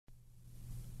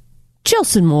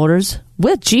Chilson Motors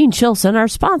with Gene Chilson are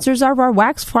sponsors of our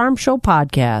Wax Farm Show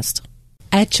podcast.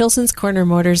 At Chilson's Corner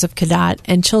Motors of Cadott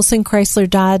and Chilson Chrysler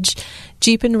Dodge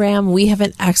Jeep and Ram, we have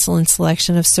an excellent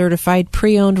selection of certified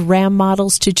pre-owned Ram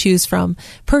models to choose from.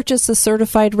 Purchase a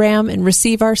certified Ram and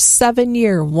receive our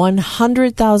 7-year,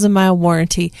 100,000-mile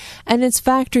warranty and its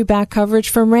factory-back coverage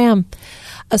from Ram.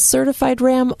 A certified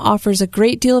Ram offers a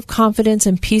great deal of confidence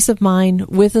and peace of mind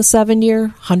with a 7-year,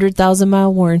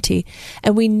 100,000-mile warranty.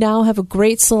 And we now have a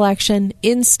great selection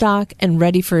in stock and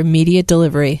ready for immediate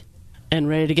delivery. And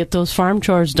ready to get those farm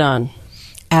chores done.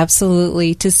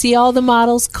 Absolutely. To see all the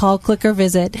models, call, click, or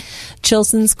visit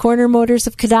Chilson's Corner Motors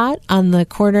of Cadott on the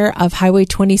corner of Highway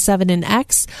 27 and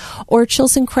X, or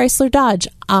Chilson Chrysler Dodge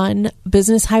on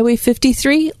Business Highway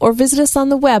 53, or visit us on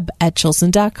the web at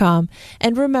chilson.com.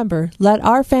 And remember, let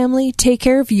our family take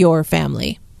care of your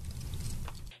family.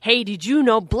 Hey, did you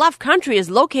know Bluff Country is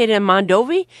located in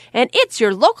Mondovi? And it's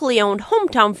your locally owned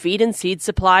hometown feed and seed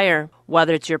supplier.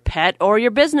 Whether it's your pet or your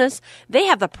business, they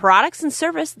have the products and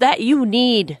service that you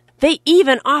need. They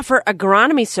even offer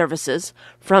agronomy services,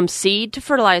 from seed to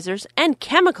fertilizers and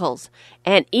chemicals,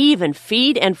 and even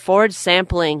feed and forage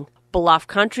sampling. Bluff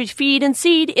Country Feed and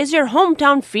Seed is your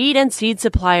hometown feed and seed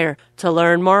supplier. To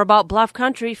learn more about Bluff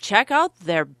Country, check out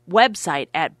their website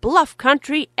at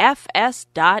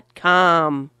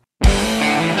bluffcountryfs.com.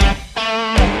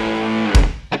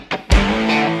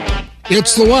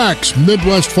 It's the Wax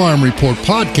Midwest Farm Report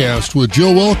podcast with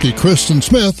Joe Welke, Kristen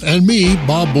Smith, and me,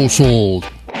 Bob Bosold.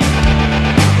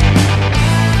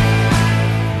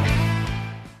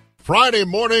 Friday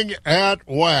morning at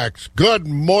Wax. Good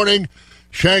morning.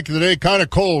 Shank of the day, kind of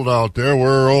cold out there.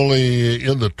 We're only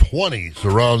in the 20s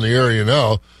around the area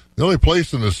now. The only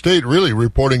place in the state really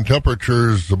reporting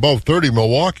temperatures above 30,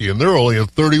 Milwaukee, and they're only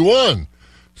at 31.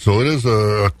 So it is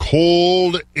a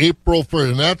cold April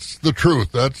and that's the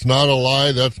truth. That's not a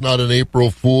lie. That's not an April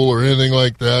Fool or anything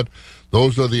like that.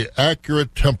 Those are the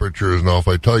accurate temperatures. Now, if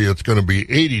I tell you it's going to be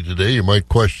 80 today, you might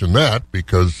question that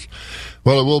because,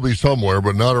 well, it will be somewhere,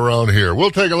 but not around here. We'll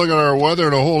take a look at our weather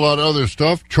and a whole lot of other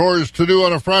stuff. Chores to do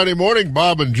on a Friday morning.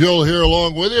 Bob and Jill here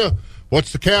along with you.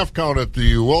 What's the calf count at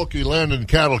the Welke Land and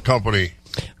Cattle Company?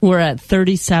 We're at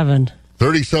 37.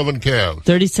 37 calves.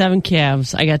 37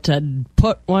 calves. I got to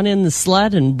put one in the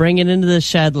sled and bring it into the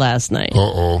shed last night.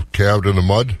 Uh-oh. Calved in the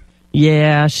mud?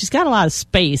 Yeah, she's got a lot of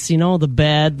space, the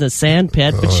bed, the sand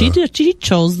pit, but she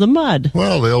chose the mud.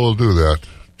 Well, they will do that.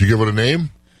 Did you give it a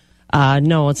name?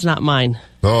 No, it's not mine.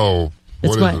 Oh,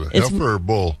 what is it? A heifer or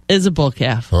bull? It's a bull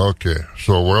calf. Okay,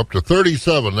 so we're up to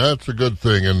 37. That's a good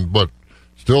thing, but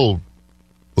still,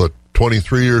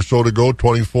 23 or so to go,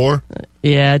 24?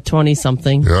 Yeah,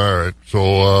 20-something. All right.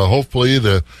 So hopefully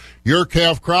your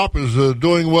calf crop is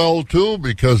doing well, too,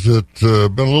 because it's been a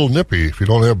little nippy. If you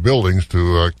don't have buildings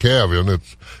to calve in,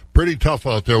 it's pretty tough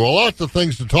out there. Well, lots of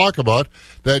things to talk about.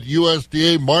 That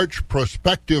USDA March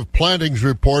prospective plantings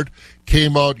report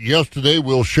came out yesterday.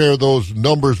 We'll share those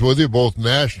numbers with you, both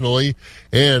nationally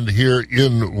and here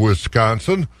in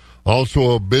Wisconsin.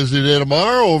 Also a busy day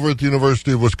tomorrow over at the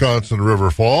University of Wisconsin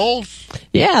River Falls.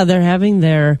 Yeah, they're having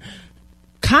their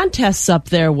contests up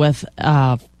there with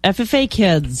FFA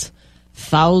kids.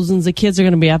 Thousands of kids are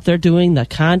going to be up there doing the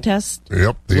contest.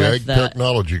 Yep, the Ag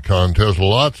Technology Contest.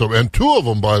 Lots of, and two of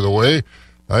them, by the way,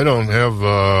 I don't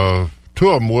have,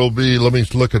 two of them will be, let me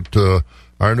look at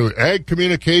our new Ag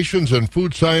Communications and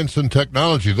Food Science and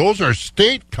Technology. Those are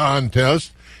state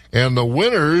contests. And the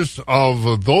winners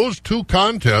of those two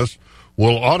contests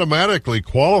will automatically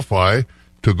qualify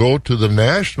to go to the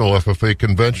National FFA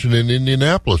Convention in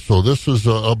Indianapolis. So this is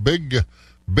a big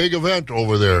event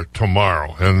over there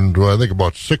tomorrow. And I think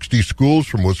about 60 schools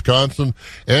from Wisconsin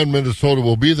and Minnesota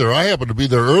will be there. I happened to be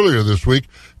there earlier this week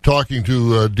talking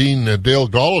to Dean Dale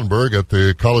Gollenberg at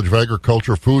the College of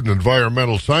Agriculture, Food, and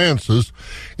Environmental Sciences.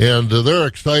 And they're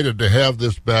excited to have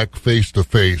this back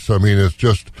face-to-face. I mean, it's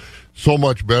just so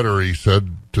much better, he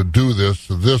said, to do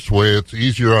this way. It's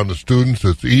easier on the students.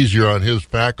 It's easier on his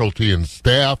faculty and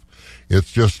staff. It's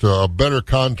just a better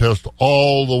contest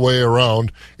all the way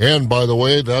around. And, by the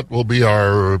way, that will be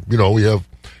our, we have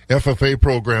FFA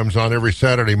programs on every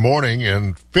Saturday morning,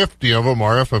 and 50 of them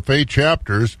are FFA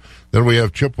chapters. Then we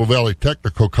have Chippewa Valley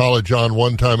Technical College on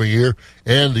one time a year,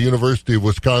 and the University of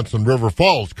Wisconsin River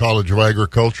Falls College of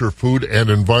Agriculture, Food, and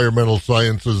Environmental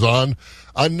Sciences on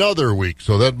another week.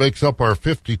 So that makes up our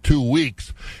 52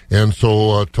 weeks. And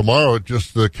so tomorrow,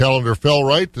 the calendar fell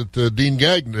right that Dean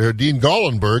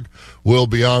Gollenberg will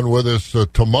be on with us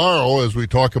tomorrow as we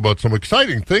talk about some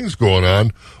exciting things going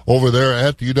on over there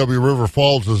at the UW River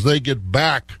Falls as they get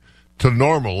back to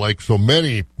normal, like so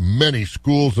many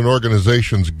schools and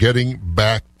organizations getting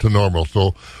back to normal.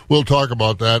 So we'll talk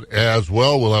about that as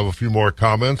well. We'll have a few more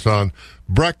comments on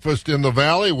breakfast in the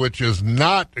Valley, which is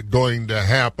not going to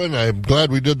happen. I'm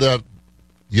glad we did that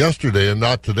yesterday and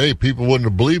not today. People wouldn't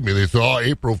have believed me. They said, oh,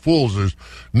 April Fools, there's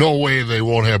no way they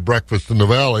won't have breakfast in the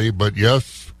Valley. But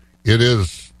yes, it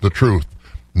is the truth.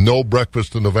 No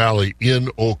breakfast in the Valley in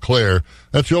Eau Claire.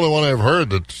 That's the only one I've heard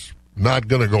that's not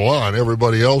going to go on.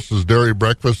 Everybody else's dairy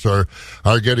breakfasts are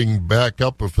getting back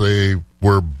up. If they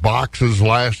were boxes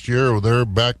last year, they're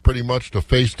back pretty much to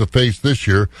face this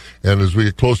year. And as we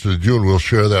get closer to June, we'll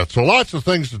share that. So lots of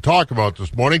things to talk about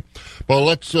this morning. But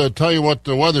let's tell you what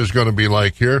the weather's going to be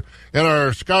like here. And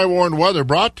our Skywarn weather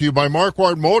brought to you by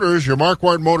Marquardt Motors. Your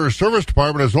Marquardt Motors service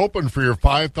department is open for your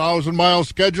 5,000-mile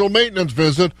scheduled maintenance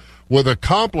visit with a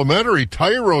complimentary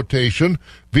tire rotation,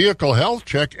 vehicle health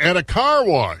check, and a car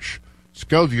wash.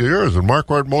 Schedule yours at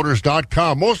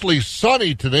MarquardtMotors.com. Mostly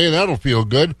sunny today. That'll feel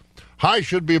good. High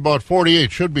should be about 48.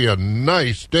 Should be a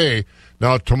nice day.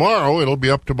 Now, tomorrow, it'll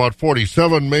be up to about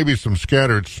 47, maybe some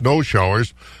scattered snow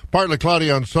showers. Partly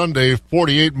cloudy on Sunday,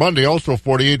 48 Monday, also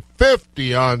 48,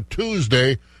 50 on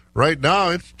Tuesday. Right now,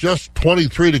 it's just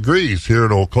 23 degrees here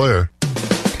in Eau Claire.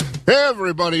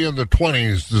 Everybody in the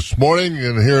 20s this morning,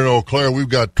 and here in Eau Claire, we've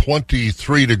got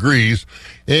 23 degrees,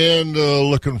 and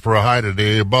looking for a high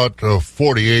today, about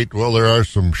 48. Well, there are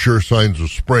some sure signs of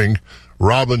spring.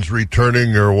 Robins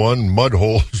returning are one, mud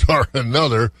holes are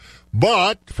another.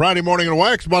 But Friday morning in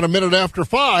Wax, about a minute after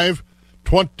 5,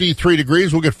 23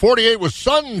 degrees. We'll get 48 with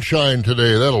sunshine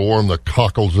today. That'll warm the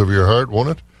cockles of your heart, won't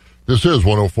it? This is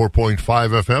 104.5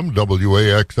 FM,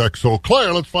 WAXX Eau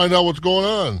Claire. Let's find out what's going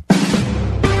on.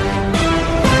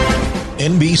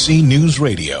 NBC News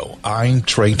Radio, I'm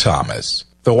Trey Thomas.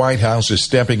 The White House is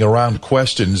stepping around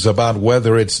questions about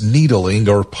whether it's needling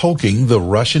or poking the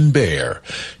Russian bear.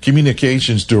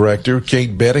 Communications Director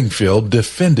Kate Bedingfield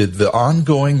defended the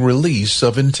ongoing release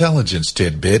of intelligence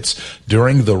tidbits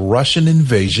during the Russian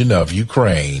invasion of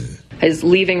Ukraine. Is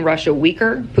leaving Russia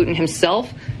weaker. Putin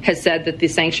himself has said that the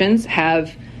sanctions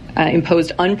have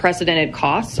imposed unprecedented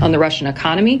costs on the Russian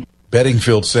economy.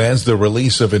 Bedingfield says the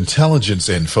release of intelligence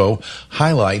info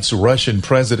highlights Russian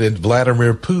President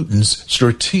Vladimir Putin's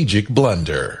strategic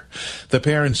blunder. The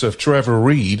parents of Trevor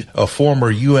Reed, a former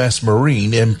U.S.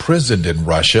 Marine imprisoned in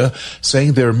Russia, say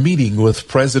their meeting with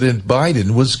President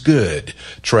Biden was good.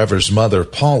 Trevor's mother,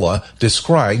 Paula,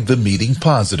 described the meeting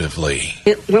positively.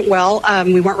 It went well.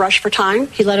 We weren't rushed for time.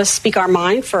 He let us speak our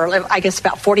mind for, I guess,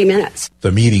 about 40 minutes.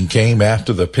 The meeting came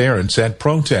after the parents had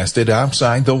protested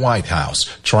outside the White House,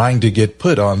 trying to get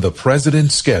put on the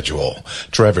president's schedule.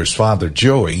 Trevor's father,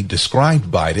 Joey, described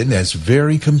Biden as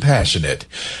very compassionate.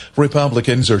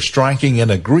 Republicans are striking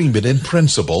an agreement in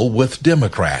principle with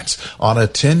Democrats on a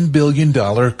 $10 billion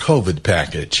COVID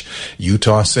package.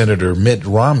 Utah Senator Mitt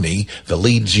Romney, the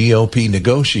lead GOP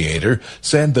negotiator,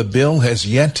 said the bill has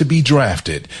yet to be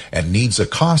drafted and needs a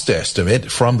cost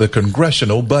estimate from the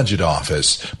Congressional Budget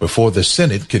Office before the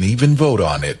Senate can even vote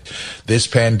on it. This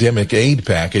pandemic aid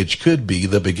package could be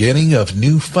the beginning of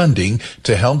new funding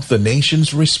to help the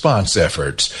nation's response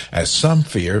efforts, as some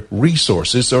fear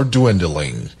resources are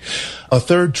dwindling. A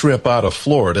third trip out of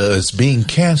Florida is being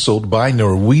canceled by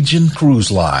Norwegian Cruise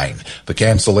Line. The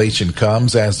cancellation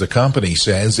comes as the company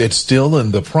says it's still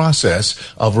in the process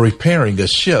of repairing a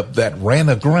ship that ran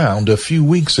aground a few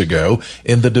weeks ago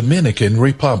in the Dominican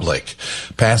Republic.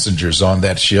 Passengers on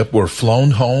that ship were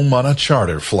flown home on a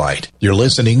charter flight. You're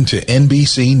listening to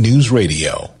NBC News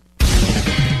Radio.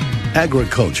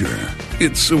 Agriculture.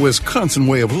 It's a Wisconsin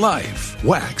way of life.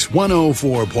 Wax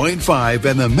 104.5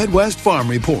 and the Midwest Farm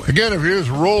Report. Again, if you're just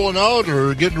rolling out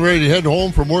or getting ready to head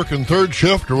home from working third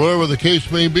shift or whatever the case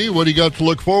may be, what do you got to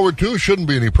look forward to? Shouldn't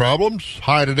be any problems.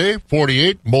 High today,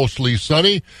 48, mostly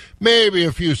sunny. Maybe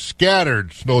a few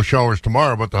scattered snow showers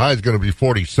tomorrow, but the high is going to be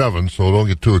 47, so don't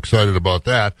get too excited about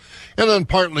that. And then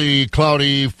partly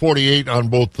cloudy, 48 on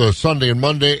both Sunday and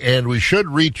Monday, and we should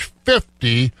reach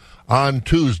 50 on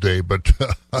Tuesday, but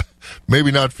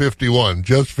maybe not 51,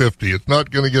 just 50. It's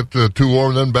not going to get too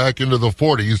warm, then back into the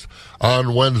 40s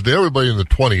on Wednesday. Everybody in the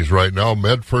 20s right now.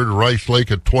 Medford, Rice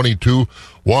Lake at 22,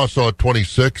 Wausau at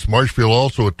 26, Marshfield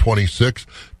also at 26,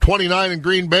 29 in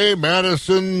Green Bay,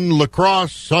 Madison, La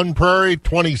Crosse, Sun Prairie,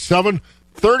 27,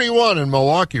 31 in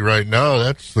Milwaukee right now.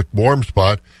 That's the warm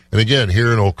spot. And again,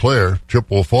 here in Eau Claire,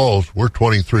 Chippewa Falls, we're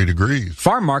 23 degrees.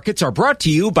 Farm markets are brought to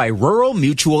you by Rural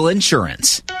Mutual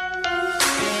Insurance.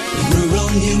 Rural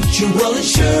Mutual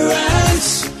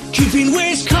Insurance, keeping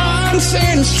Wisconsin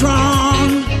Wisconsin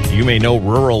strong. You may know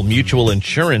Rural Mutual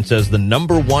Insurance as the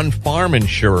 #1 farm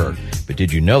insurer. But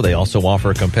did you know they also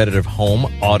offer competitive home,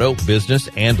 auto, business,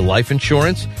 and life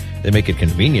insurance? They make it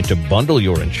convenient to bundle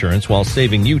your insurance while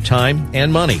saving you time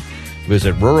and money.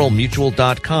 Visit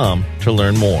ruralmutual.com to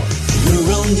learn more.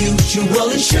 Rural Mutual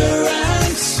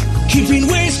Insurance, keeping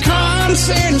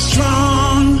Wisconsin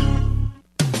strong.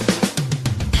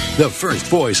 The first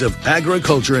voice of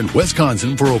agriculture in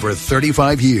Wisconsin for over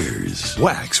 35 years.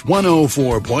 Wax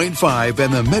 104.5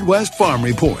 and the Midwest Farm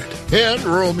Report. And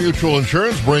Rural Mutual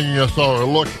Insurance bringing us our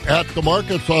look at the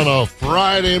markets on a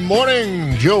Friday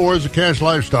morning. Jill, where's the cash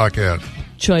livestock at?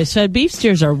 Choice fed beef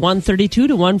steers are 132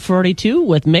 to 142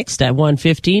 with mixed at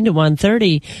 115 to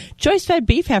 130. Choice fed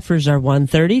beef heifers are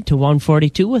 130 to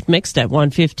 142 with mixed at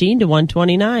 115 to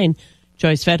 129.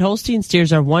 Choice fed Holstein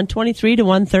steers are 123 to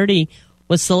 130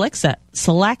 with selects at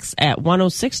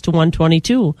 106 to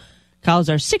 122. Cows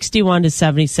are 61 to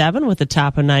 77 with a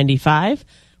top of 95.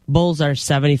 Bulls are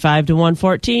 75 to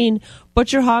 114.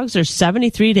 Butcher hogs are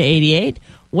 73 to 88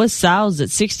 with sows at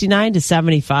 69 to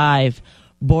 75.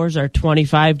 Boars are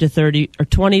 25 to 30 or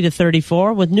 20 to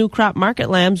 34 with new crop market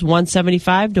lambs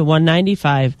 175 to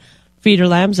 195. Feeder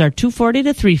lambs are 240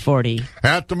 to 340.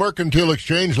 At the Mercantile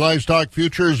Exchange, livestock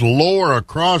futures lower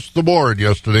across the board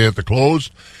yesterday at the close.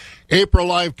 April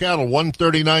live cattle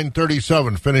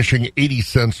 139.37, finishing 80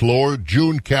 cents lower.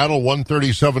 June cattle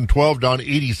 137.12, down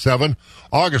 87.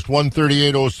 August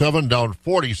 138.07, down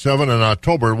 47, and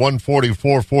October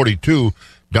 144.42,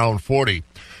 down 40.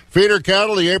 Feeder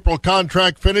cattle, the April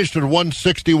contract finished at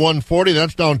 161.40.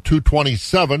 That's down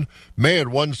 227. May at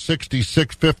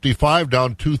 166.55,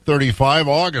 down 235.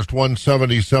 August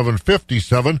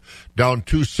 177.57, down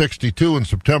 262. And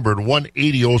September at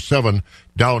 180.07,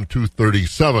 down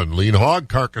 237. Lean hog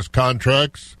carcass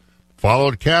contracts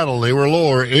followed cattle. They were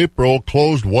lower. April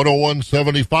closed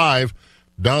 101.75.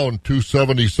 Down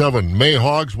 277. May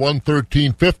hogs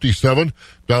 113.57,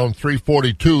 down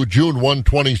 342. June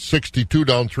 120.62,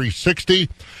 down 360,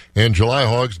 and July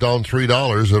hogs down $3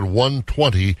 at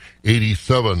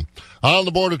 120.87. On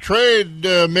the Board of Trade,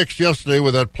 mixed yesterday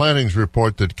with that plantings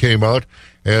report that came out,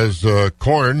 as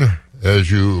corn, as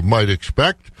you might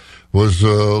expect, was a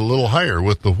little higher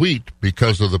with the wheat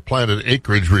because of the planted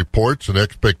acreage reports and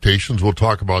expectations. We'll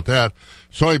talk about that.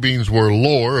 Soybeans were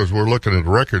lower as we're looking at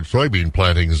record soybean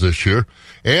plantings this year.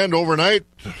 And overnight,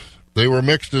 they were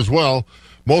mixed as well,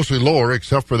 mostly lower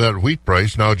except for that wheat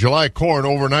price. Now, July corn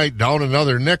overnight down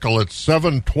another nickel at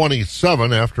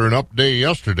 $7.27 after an up day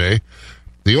yesterday.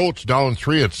 The oats down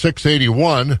 3 at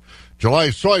 $6.81. July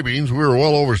soybeans, we were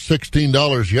well over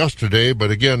 $16 yesterday, but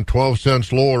again, 12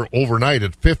 cents lower overnight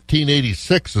at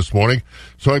 $15.86 this morning.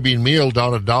 Soybean meal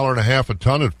down $1.50 a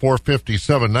ton at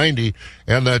 $457.90,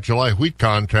 and that July wheat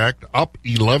contract up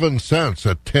 11 cents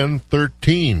at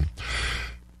 $10.13.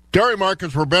 Dairy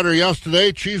markets were better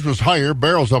yesterday. Cheese was higher.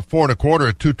 Barrels up 4 1/4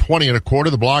 at $2.20 1/4.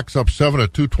 The blocks up 7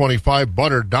 at $2.25.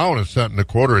 Butter down 1 cent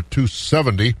 1/4 at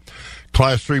 $2.70.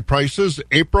 Class 3 prices,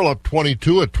 April up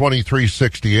 22 at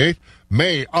 $23.68.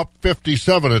 May up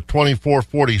 57 at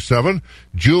 $24.47.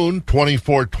 June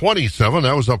 24.27.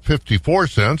 That was up 54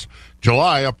 cents.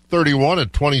 July up 31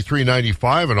 at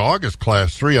 $23.95. And August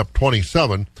Class 3 up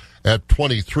 27 at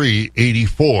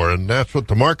 $23.84. And that's what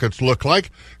the markets look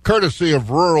like, courtesy of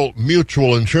Rural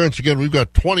Mutual Insurance. Again, we've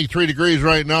got 23 degrees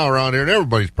right now around here, and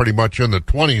everybody's pretty much in the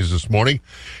 20s this morning.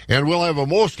 And we'll have a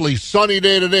mostly sunny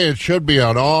day today. It should be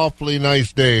an awfully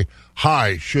nice day.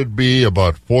 High should be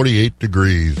about 48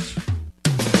 degrees.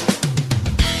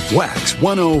 Wax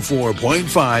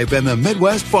 104.5 and the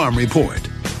Midwest Farm Report.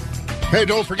 Hey,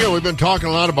 don't forget, we've been talking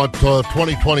a lot about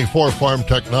 2024 Farm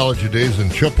Technology Days in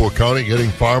Chippewa County, getting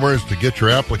farmers to get your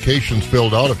applications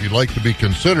filled out if you'd like to be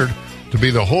considered to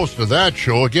be the host of that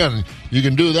show. Again, you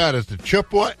can do that at the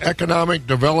Chippewa Economic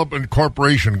Development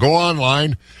Corporation. Go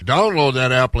online, download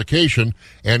that application,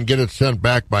 and get it sent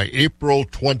back by April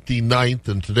 29th.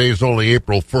 And today is only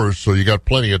April 1st, so you got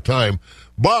plenty of time.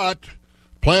 But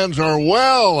plans are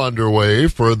well underway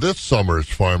for this summer's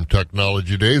Farm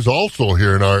Technology Days, also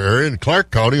here in our area in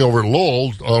Clark County, over at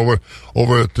Lowell's, over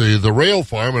at the Rail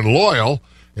Farm in Loyal.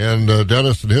 And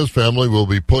Dennis and his family will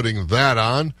be putting that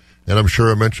on. And I'm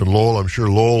sure I mentioned Lowell. I'm sure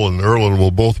Lowell and Erlen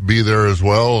will both be there as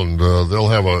well, and they'll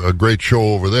have a great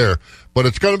show over there. But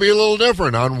it's going to be a little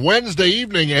different. On Wednesday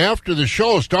evening after the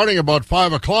show, starting about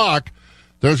 5 o'clock,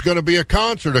 there's going to be a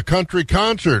concert, a country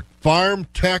concert, Farm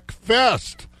Tech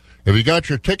Fest. If you got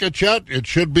your tickets yet, it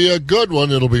should be a good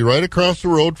one. It'll be right across the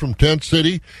road from Tent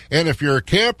City. And if you're a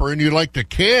camper and you like to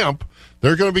camp,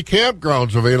 there are going to be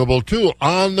campgrounds available, too,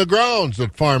 on the grounds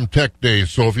at Farm Tech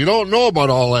Days. So if you don't know about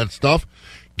all that stuff,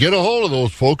 get a hold of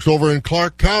those folks over in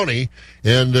Clark County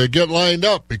and get lined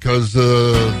up, because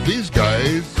these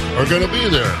guys are going to be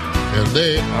there, and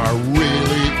they are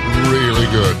really, really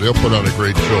good. They'll put on a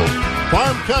great show.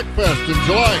 Farm Tech Fest in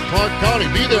July, Clark County.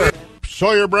 Be there.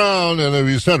 Sawyer Brown, and as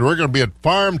you said, we're going to be at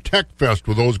Farm Tech Fest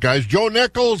with those guys. Joe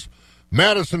Nichols,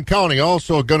 Madison County,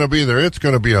 also going to be there. It's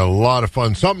going to be a lot of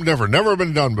fun. Something different. Never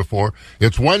been done before.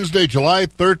 It's Wednesday, July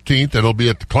 13th. It'll be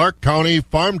at the Clark County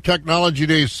Farm Technology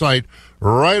Day site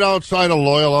right outside of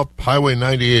Loyola, Highway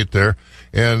 98 there.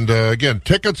 And, again,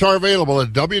 tickets are available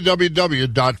at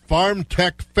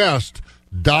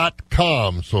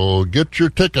www.farmtechfest.com. So get your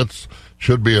tickets.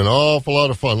 Should be an awful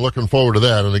lot of fun. Looking forward to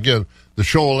that. And, again, the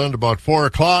show will end about 4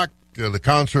 o'clock. The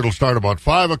concert will start about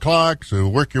 5 o'clock, so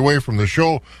work your way from the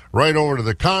show right over to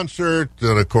the concert.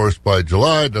 And, of course, by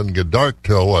July, it doesn't get dark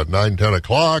till, 9, 10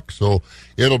 o'clock, so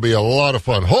it'll be a lot of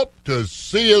fun. Hope to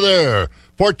see you there.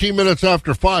 14 minutes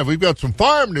after 5, we've got some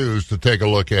farm news to take a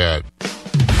look at.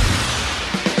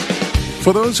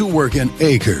 For those who work in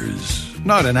acres,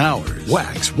 not in hours,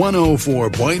 Wax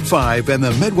 104.5 and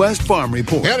the Midwest Farm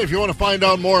Report. And if you want to find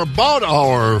out more about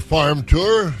our farm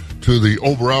tour to the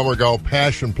Oberammergau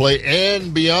Passion Play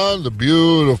and beyond, the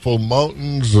beautiful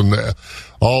mountains and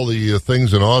all the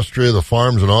things in Austria, the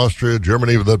farms in Austria,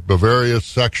 Germany, that Bavaria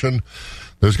section,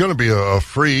 there's going to be a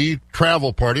free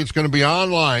travel party. It's going to be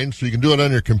online, so you can do it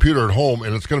on your computer at home,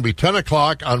 and it's going to be 10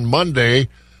 o'clock on Monday,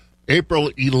 April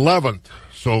 11th.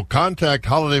 So contact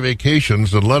Holiday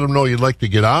Vacations and let them know you'd like to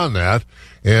get on that.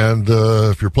 And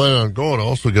if you're planning on going,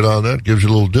 also get on that. It gives you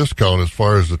a little discount as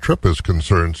far as the trip is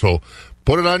concerned. So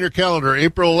put it on your calendar,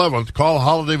 April 11th. Call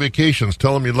Holiday Vacations.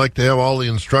 Tell them you'd like to have all the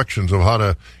instructions of how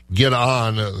to get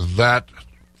on that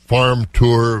farm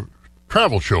tour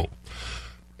travel show.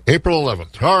 April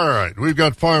 11th. All right, we've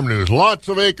got farm news. Lots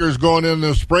of acres going in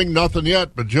this spring. Nothing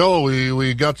yet, but Joe,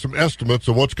 we got some estimates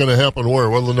of what's going to happen where.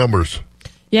 What are the numbers?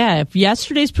 Yeah, if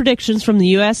yesterday's predictions from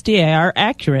the USDA are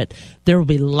accurate, there will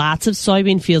be lots of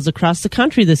soybean fields across the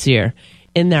country this year.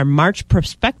 In their March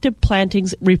prospective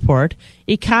plantings report,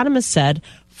 economists said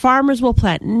farmers will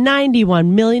plant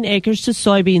 91 million acres to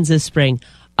soybeans this spring,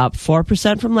 up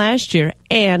 4% from last year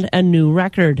and a new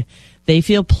record. They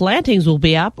feel plantings will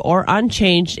be up or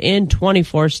unchanged in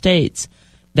 24 states.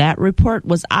 That report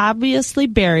was obviously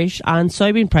bearish on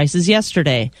soybean prices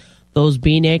yesterday. Those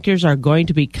bean acres are going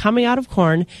to be coming out of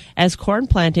corn, as corn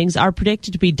plantings are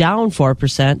predicted to be down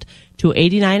 4% to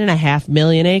 89.5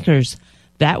 million acres.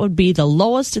 That would be the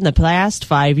lowest in the past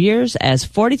 5 years, as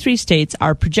 43 states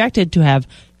are projected to have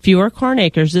fewer corn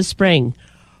acres this spring.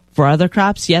 For other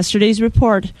crops, yesterday's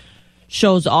report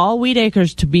shows all wheat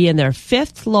acres to be in their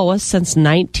fifth lowest since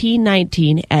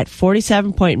 1919 at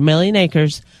 47 million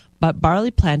acres, but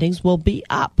barley plantings will be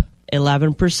up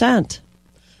 11%.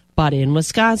 But in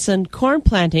Wisconsin, corn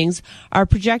plantings are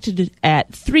projected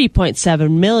at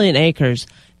 3.7 million acres,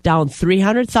 down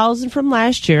 300,000 from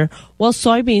last year, while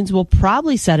soybeans will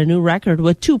probably set a new record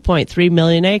with 2.3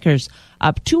 million acres,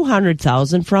 up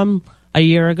 200,000 from a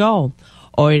year ago.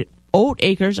 Oat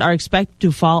acres are expected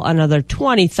to fall another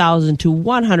 20,000 to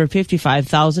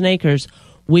 155,000 acres.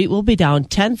 Wheat will be down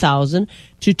 10,000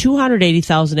 to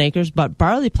 280,000 acres, but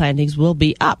barley plantings will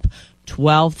be up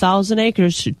 12,000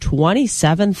 acres to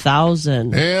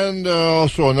 27,000. And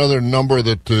also another number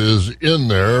that is in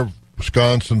there,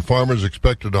 Wisconsin farmers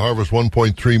expected to harvest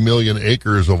 1.3 million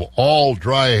acres of all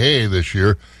dry hay this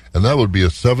year, and that would be a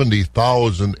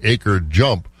 70,000 acre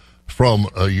jump from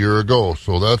a year ago.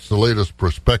 So that's the latest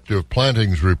prospective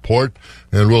plantings report,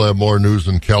 and we'll have more news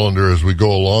and calendar as we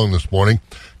go along this morning.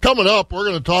 Coming up, we're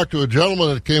going to talk to a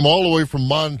gentleman that came all the way from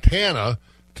Montana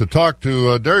to talk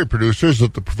to dairy producers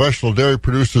at the Professional Dairy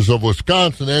Producers of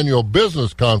Wisconsin annual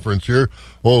business conference here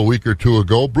a week or two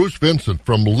ago. Bruce Vincent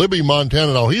from Libby,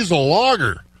 Montana. Now, he's a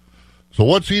logger. So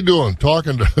what's he doing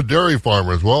talking to dairy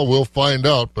farmers? Well, we'll find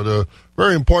out, but a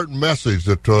very important message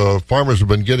that farmers have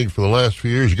been getting for the last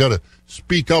few years. You got to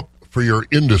speak up for your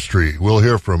industry. We'll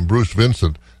hear from Bruce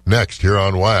Vincent next here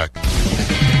on WAC.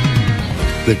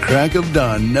 The crack of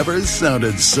dawn never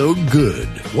sounded so good.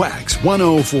 Wax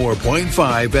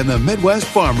 104.5 and the Midwest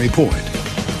Farm Report.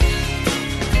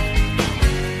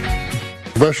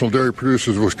 Professional Dairy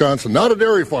Producers of Wisconsin, not a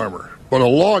dairy farmer, but a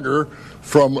logger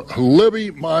from Libby,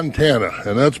 Montana,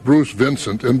 and that's Bruce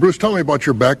Vincent. And Bruce, tell me about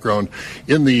your background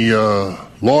in the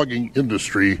logging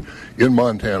industry in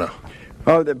Montana.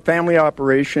 The family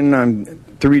operation, I'm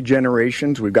 3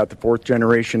 generations. We've got the 4th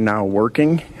generation now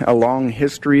working. A long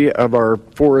history of our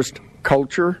forest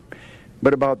culture.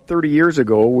 But about 30 years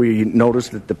ago, we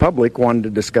noticed that the public wanted to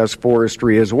discuss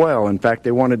forestry as well. In fact,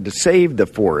 they wanted to save the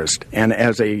forest. And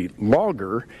as a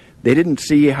logger, They didn't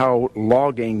see how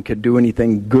logging could do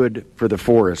anything good for the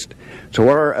forest. So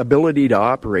our ability to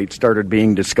operate started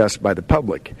being discussed by the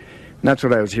public. And that's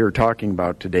what I was here talking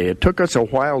about today. It took us a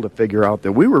while to figure out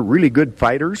that we were really good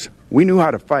fighters. We knew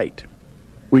how to fight.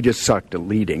 We just sucked at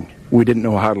leading. We didn't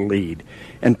know how to lead.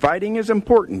 And fighting is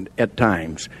important at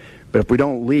times. But if we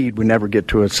don't lead, we never get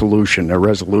to a solution, a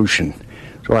resolution.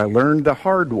 So I learned the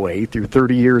hard way through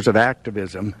 30 years of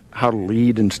activism how to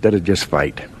lead instead of just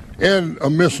fight. And a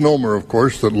misnomer, of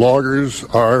course, that loggers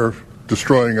are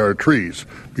destroying our trees,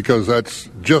 because that's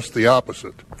just the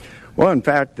opposite. Well, in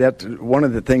fact, that's one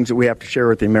of the things that we have to share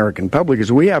with the American public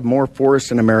is we have more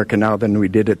forests in America now than we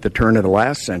did at the turn of the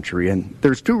last century. And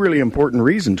there's two really important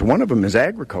reasons. One of them is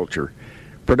agriculture.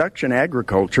 Production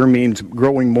agriculture means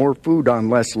growing more food on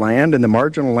less land, and the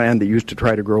marginal land that used to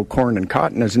try to grow corn and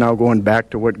cotton is now going back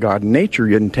to what God and nature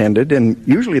intended, and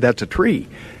usually that's a tree.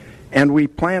 And we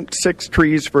plant 6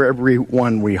 trees for every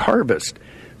one we harvest.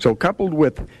 So coupled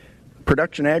with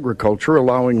production agriculture,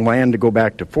 allowing land to go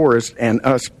back to forest, and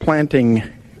us planting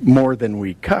more than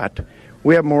we cut,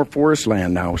 we have more forest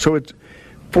land now. So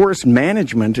forest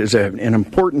management is an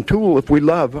important tool if we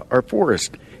love our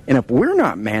forest. And if we're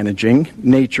not managing,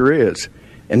 nature is.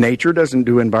 And nature doesn't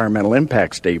do environmental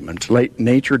impact statements.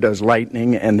 Nature does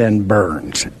lightning and then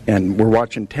burns. And we're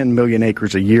watching 10 million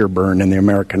acres a year burn in the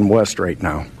American West right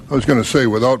now. I was going to say,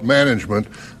 without management,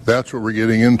 that's what we're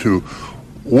getting into.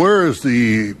 Where is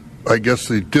the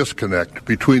disconnect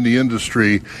between the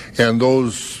industry and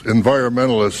those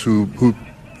environmentalists who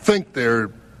think they're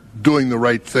doing the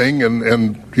right thing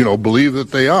and believe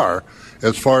that they are,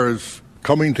 as far as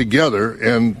coming together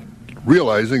and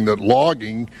realizing that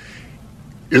logging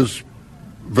is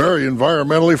very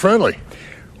environmentally friendly?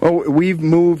 Well, we've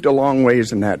moved a long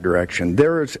ways in that direction.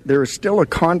 There is still a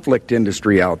conflict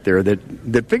industry out there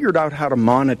that figured out how to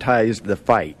monetize the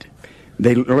fight.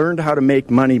 They learned how to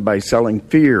make money by selling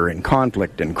fear and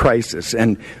conflict and crisis.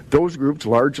 And those groups,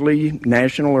 largely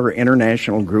national or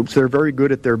international groups, they're very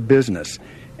good at their business.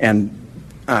 And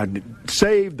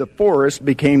Save the Forest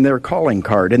became their calling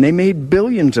card, and they made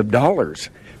billions of dollars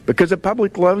because the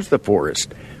public loves the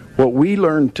forest. What we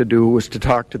learned to do was to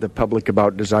talk to the public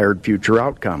about desired future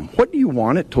outcome. What do you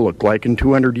want it to look like in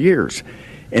 200 years?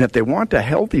 And if they want a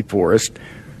healthy forest,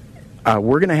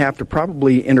 we're going to have to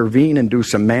probably intervene and do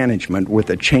some management with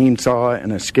a chainsaw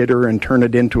and a skidder and turn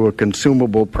it into a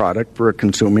consumable product for a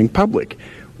consuming public.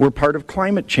 We're part of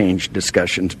climate change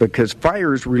discussions because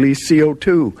fires release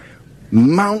CO2,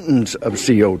 mountains of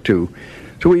CO2.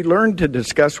 So we learned to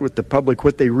discuss with the public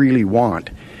what they really want.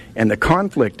 And the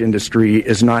conflict industry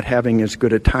is not having as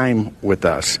good a time with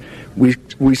us.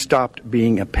 We stopped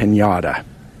being a piñata.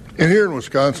 And here in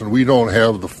Wisconsin, we don't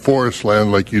have the forest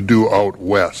land like you do out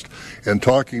west. And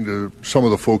talking to some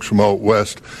of the folks from out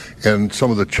west and some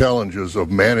of the challenges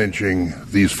of managing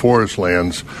these forest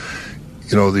lands,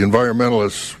 the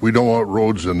environmentalists, we don't want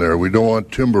roads in there. We don't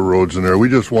want timber roads in there. We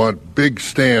just want big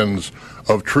stands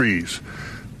of trees.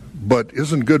 But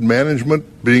isn't good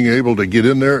management being able to get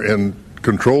in there and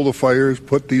control the fires,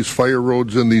 put these fire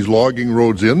roads and these logging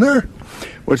roads in there?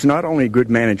 Well, it's not only good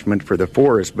management for the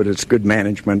forest, but it's good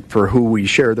management for who we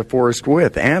share the forest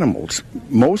with, animals.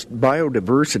 Most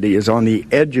biodiversity is on the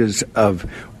edges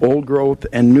of old growth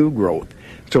and new growth.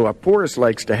 So a forest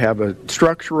likes to have a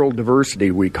structural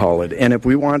diversity, we call it. And if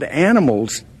we want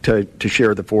animals to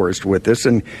share the forest with us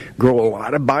and grow a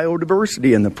lot of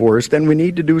biodiversity in the forest, then we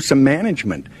need to do some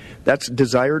management. That's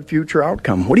desired future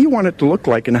outcome. What do you want it to look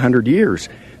like in 100 years?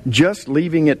 Just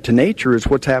leaving it to nature is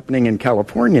what's happening in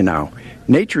California now.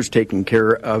 Nature's taking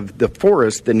care of the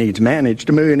forest that needs managed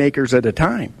 1 million acres at a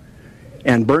time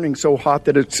and burning so hot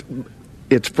that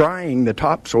it's frying the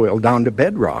topsoil down to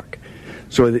bedrock.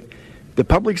 So the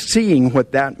public's seeing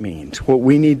what that means. What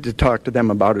we need to talk to them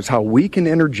about is how we can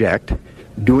interject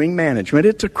doing management.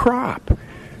 It's a crop.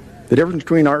 The difference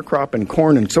between our crop and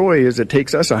corn and soy is it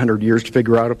takes us 100 years to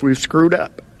figure out if we've screwed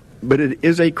up. But it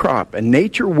is a crop, and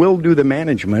nature will do the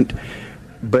management,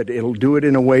 but it'll do it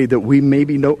in a way that we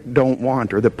maybe don't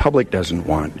want or the public doesn't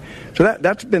want. So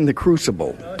that's been the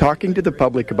crucible, talking to the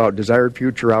public about desired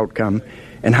future outcome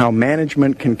and how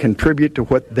management can contribute to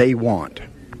what they want.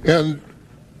 And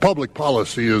public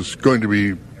policy is going to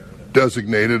be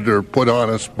designated or put on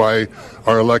us by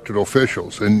our elected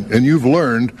officials. And you've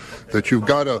learned that you've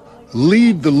got to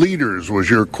lead the leaders, was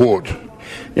your quote.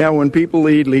 Yeah, when people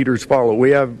lead, leaders follow.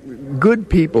 We have good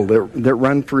people that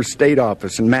run for state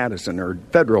office in Madison or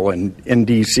federal in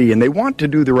D.C., and they want to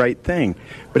do the right thing.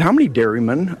 But how many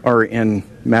dairymen are in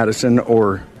Madison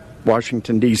or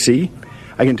Washington, D.C.?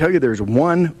 I can tell you there's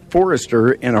one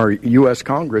forester in our U.S.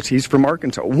 Congress. He's from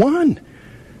Arkansas. One.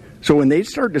 So when they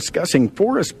start discussing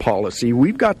forest policy,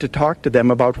 we've got to talk to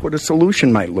them about what a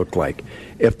solution might look like.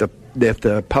 If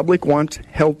the public wants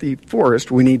healthy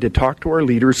forest, we need to talk to our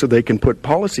leaders so they can put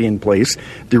policy in place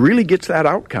that really gets that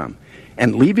outcome.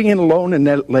 And leaving it alone and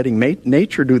letting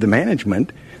nature do the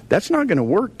management, that's not going to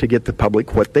work to get the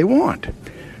public what they want.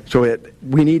 So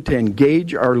we need to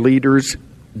engage our leaders,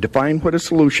 define what a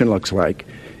solution looks like.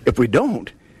 If we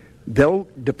don't, they'll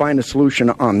define a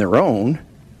solution on their own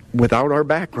without our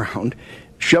background,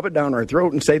 shove it down our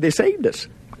throat and say they saved us.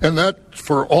 And that's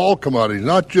for all commodities,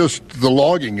 not just the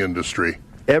logging industry.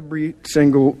 Every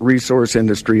single resource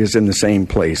industry is in the same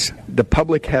place. The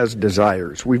public has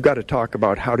desires. We've got to talk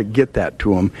about how to get that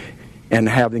to them and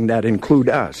having that include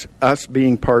us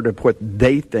being part of what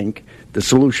they think the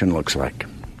solution looks like.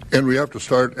 And we have to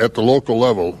start at the local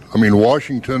level. I mean,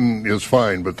 Washington is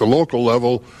fine, but the local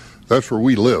level, that's where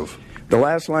we live. The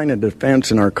last line of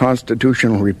defense in our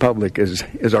constitutional republic is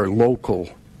our local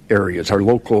areas, our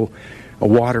local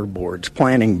water boards,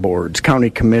 planning boards, county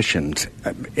commissions,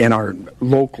 and our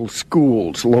local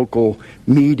schools, local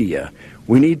media.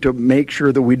 We need to make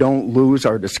sure that we don't lose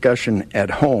our discussion at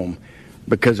home,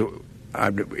 because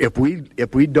if we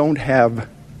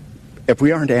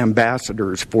aren't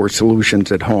ambassadors for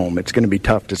solutions at home, it's going to be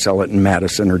tough to sell it in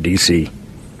Madison or D.C.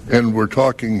 And we're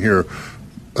talking here,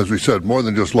 as we said, more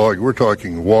than just logging. We're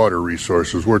talking water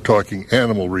resources. We're talking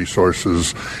animal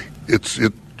resources. It's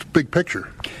big picture.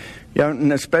 Yeah,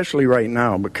 and especially right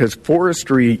now, because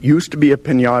forestry used to be a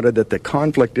piñata that the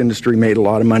conflict industry made a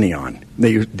lot of money on.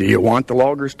 Do you want the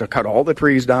loggers to cut all the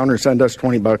trees down or send us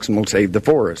 $20 and we'll save the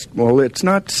forest? Well, it's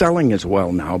not selling as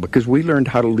well now because we learned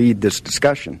how to lead this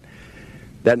discussion.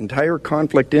 That entire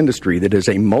conflict industry that is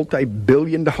a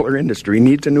multi-billion-dollar industry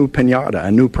needs a new piñata,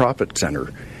 a new profit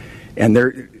center. And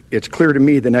it's clear to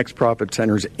me the next profit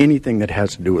center is anything that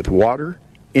has to do with water,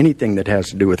 anything that has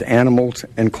to do with animals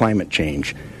and climate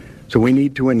change. So we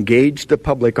need to engage the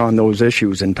public on those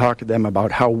issues and talk to them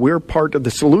about how we're part of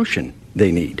the solution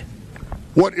they need.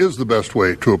 What is the best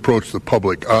way to approach the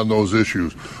public on those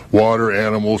issues? Water,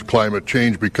 animals, climate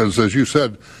change, because as you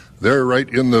said, they're right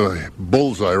in the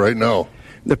bullseye right now.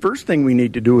 The first thing we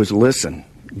need to do is listen.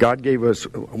 God gave us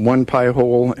one pie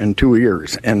hole and two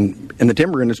ears. And in the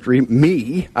timber industry,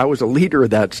 I was a leader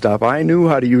of that stuff. I knew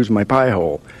how to use my pie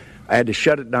hole. I had to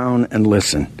shut it down and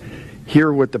listen.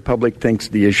 Hear what the public thinks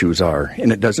the issues are.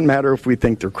 And it doesn't matter if we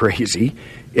think they're crazy.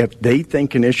 If they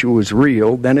think an issue is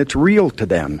real, then it's real to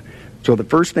them. So the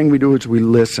first thing we do is we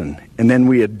listen. And then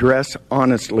we address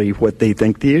honestly what they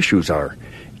think the issues are.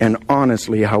 And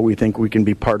honestly how we think we can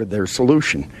be part of their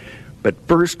solution. But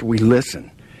first we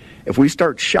listen. If we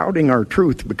start shouting our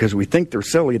truth because we think they're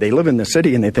silly, they live in the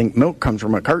city and they think milk comes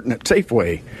from a carton at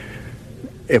Safeway.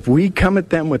 If we come at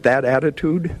them with that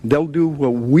attitude, they'll do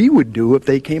what we would do if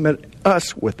they came at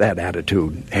us with that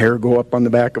attitude. Hair go up on the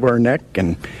back of our neck.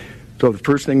 And so the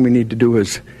first thing we need to do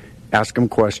is ask them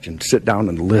questions, sit down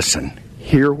and listen,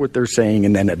 hear what they're saying,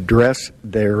 and then address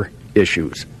their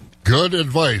issues. Good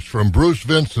advice from Bruce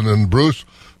Vincent. And Bruce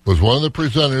was one of the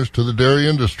presenters to the dairy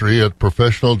industry at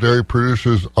Professional Dairy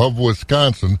Producers of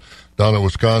Wisconsin, down at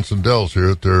Wisconsin Dells here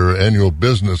at their annual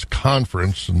business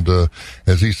conference. And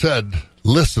as he said,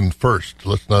 listen first.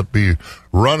 Let's not be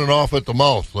running off at the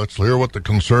mouth. Let's hear what the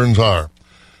concerns are.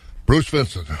 Bruce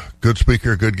Vincent, good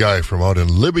speaker, good guy from out in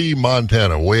Libby,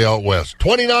 Montana, way out west.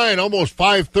 29, almost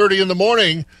 5:30 in the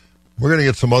morning. We're going to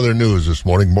get some other news this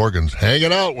morning. Morgan's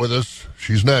hanging out with us.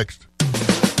 She's next.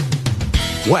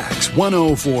 Wax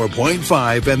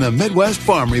 104.5 and the Midwest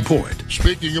Farm Report.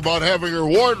 Speaking about having her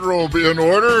wardrobe in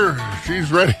order,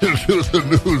 she's ready to do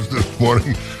the news this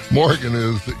morning. Morgan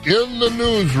is in the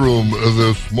newsroom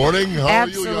this morning. How are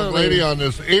you, young lady, on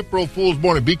this April Fool's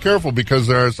morning? Be careful, because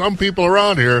there are some people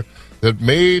around here that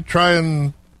may try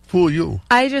and fool you.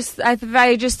 I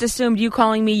just assumed you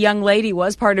calling me young lady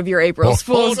was part of your April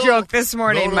Fool's joke this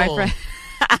morning, my friend.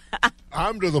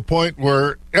 I'm to the point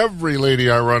where every lady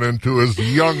I run into is a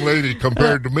young lady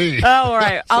compared to me. Oh, all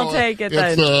right. I'll take it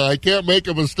then. I can't make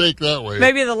a mistake that way.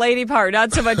 Maybe the lady part,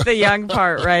 not so much the young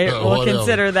part, right? We'll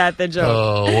consider that the joke.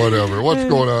 Oh, whatever. What's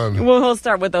going on? Well, we'll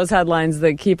start with those headlines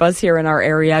that keep us here in our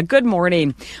area. Good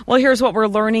morning. Well, here's what we're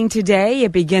learning today.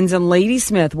 It begins in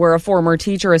Ladysmith, where a former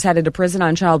teacher is headed to prison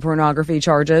on child pornography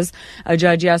charges. A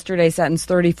judge yesterday sentenced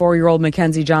 34-year-old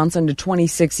Mackenzie Johnson to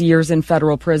 26 years in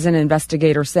federal prison.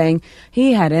 Investigators saying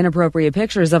he had inappropriate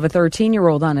pictures of a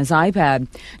 13-year-old on his iPad.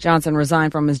 Johnson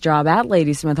resigned from his job at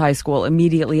Ladysmith High School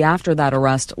immediately after that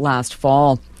arrest last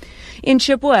fall. In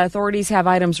Chippewa, authorities have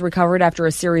items recovered after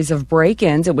a series of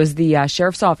break-ins. It was the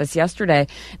sheriff's office yesterday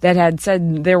that had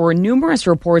said there were numerous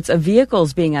reports of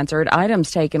vehicles being entered, items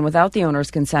taken without the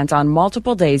owner's consent on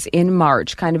multiple days in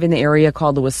March, kind of in the area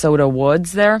called the Wissota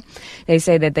Woods there. They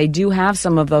say that they do have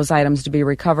some of those items to be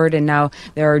recovered, and now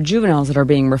there are juveniles that are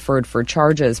being referred for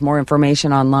charges. More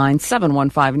information online,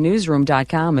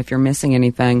 715newsroom.com if you're missing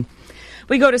anything.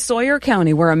 We go to Sawyer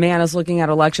County, where a man is looking at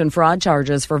election fraud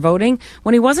charges for voting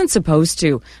when he wasn't supposed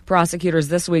to. Prosecutors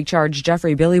this week charged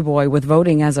Jeffrey Billy Boy with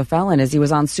voting as a felon as he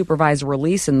was on supervised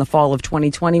release in the fall of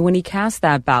 2020 when he cast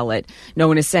that ballot. No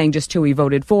one is saying just who he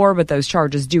voted for, but those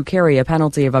charges do carry a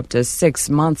penalty of up to 6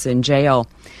 months in jail.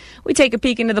 We take a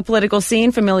peek into the political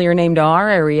scene, familiar name to our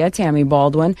area, Tammy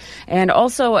Baldwin, and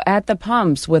also at the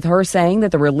pumps with her saying that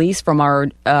the release from our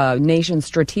nation's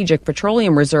strategic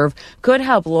petroleum reserve could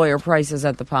help lower prices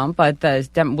at the pump, but the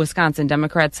Wisconsin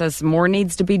Democrat says more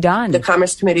needs to be done. The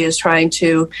Commerce Committee is trying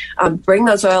to bring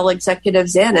those oil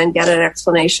executives in and get an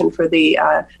explanation for the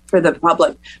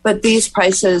public. But these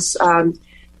prices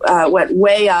went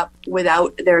way up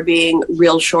without there being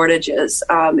real shortages.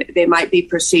 They might be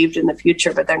perceived in the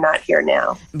future, but they're not here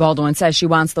now. Baldwin says she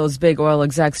wants those big oil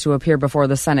execs to appear before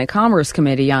the Senate Commerce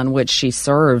Committee on which she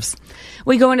serves.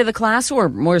 We go into the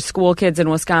classroom where school kids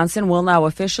in Wisconsin will now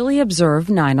officially observe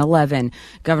 9/11.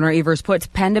 Governor Evers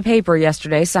put pen to paper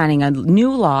yesterday, signing a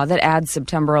new law that adds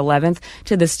September 11th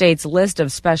to the state's list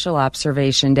of special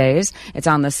observation days. It's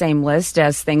on the same list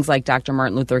as things like Dr.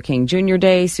 Martin Luther King Jr.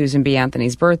 Day, Susan B.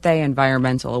 Anthony's birthday,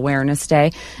 Environmental Awareness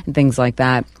Day, and things like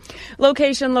that.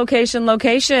 Location, location,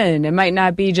 location. It might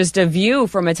not be just a view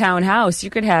from a townhouse.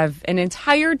 You could have an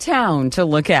entire town to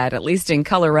look at least in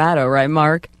Colorado, right,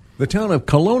 Mark? The town of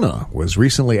Kelowna was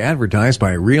recently advertised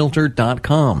by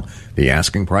Realtor.com. The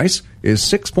asking price is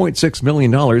 $6.6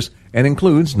 million and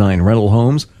includes 9 rental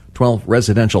homes, 12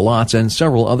 residential lots, and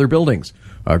several other buildings.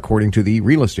 According to the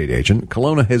real estate agent,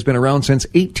 Kelowna has been around since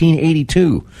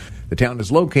 1882. The town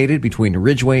is located between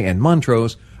Ridgway and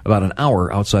Montrose, about an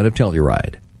hour outside of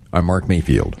Telluride. I'm Mark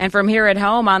Mayfield. And from here at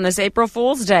home on this April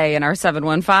Fool's Day in our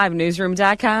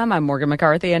 715newsroom.com, I'm Morgan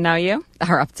McCarthy, and now you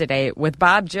are up to date with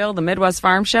Bob, Jill, the Midwest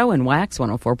Farm Show, and Wax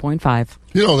 104.5.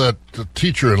 You know, that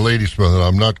teacher in Ladysmith, and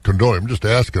I'm not condoning, I'm just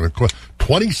asking a question.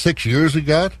 26 years he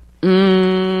got?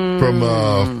 From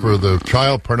for the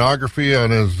child pornography on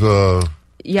his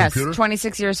Yes, computer?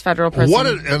 26 years federal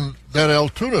prison. And that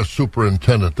Altoona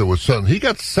superintendent that was sentenced, he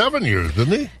got 7 years,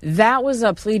 didn't he? That was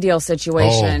a plea deal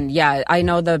situation. Oh. Yeah, I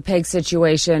know the Peg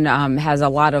situation has a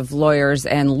lot of lawyers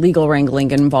and legal wrangling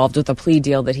involved with the plea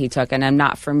deal that he took, and I'm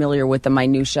not familiar with the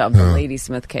minutia of the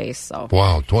Ladysmith case. So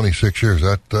wow, 26 years,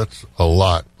 that's a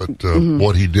lot. But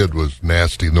what he did was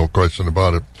nasty, no question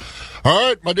about it. All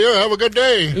right, my dear, have a good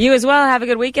day. You as well. Have a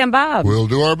good weekend, Bob. We'll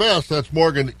do our best. That's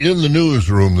Morgan in the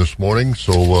newsroom this morning,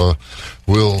 so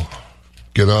we'll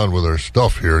get on with our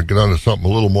stuff here and get on to something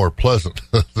a little more pleasant,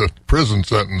 the prison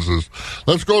sentences.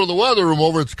 Let's go to the weather room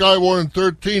over at Skywarn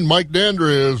 13. Mike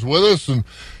Dandria is with us, and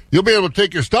you'll be able to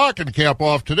take your stocking cap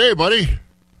off today, buddy.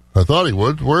 I thought he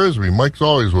would. Where is he? Mike's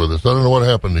always with us. I don't know what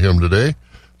happened to him today.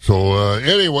 So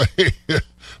anyway...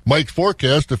 Mike's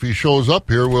forecast, if he shows up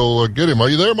here, we'll get him. Are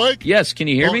you there, Mike? Yes. Can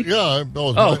you hear me? Yeah.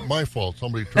 No, it's my fault.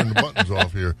 Somebody turned the buttons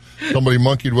off here. Somebody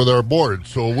monkeyed with our board.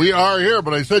 So we are here,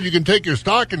 but I said you can take your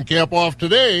stocking cap off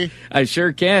today. I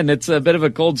sure can. It's a bit of a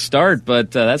cold start,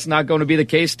 but that's not going to be the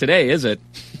case today, is it?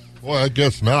 Well, I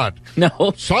guess not.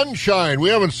 No. Sunshine. We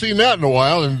haven't seen that in a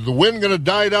while. And the wind going to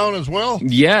die down as well?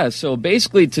 Yeah, so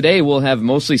basically today we'll have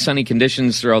mostly sunny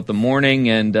conditions throughout the morning,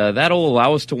 and that'll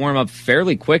allow us to warm up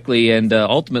fairly quickly and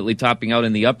ultimately topping out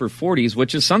in the upper 40s,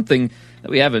 which is something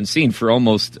that we haven't seen for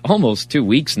almost 2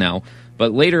 weeks now.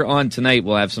 But later on tonight,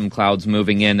 we'll have some clouds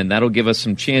moving in, and that'll give us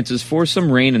some chances for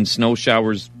some rain and snow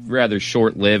showers, rather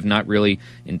short-lived, not really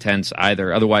intense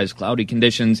either. Otherwise, cloudy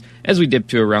conditions as we dip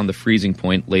to around the freezing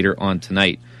point later on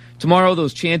tonight. Tomorrow,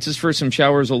 those chances for some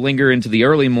showers will linger into the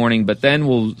early morning, but then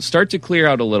we'll start to clear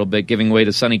out a little bit, giving way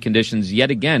to sunny conditions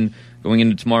yet again going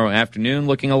into tomorrow afternoon,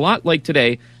 looking a lot like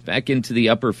today, back into the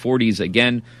upper 40s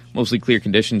again. Mostly clear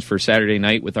conditions for Saturday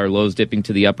night with our lows dipping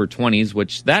to the upper 20s,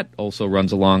 which that also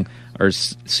runs along our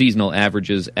seasonal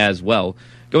averages as well.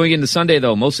 Going into Sunday,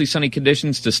 though, mostly sunny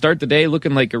conditions to start the day,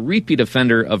 looking like a repeat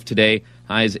offender of today.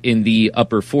 Highs in the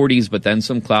upper 40s, but then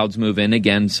some clouds move in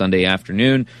again Sunday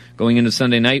afternoon. Going into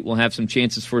Sunday night, we'll have some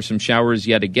chances for some showers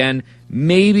yet again.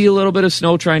 Maybe a little bit of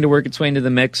snow trying to work its way into the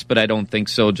mix, but I don't think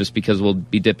so, just because we'll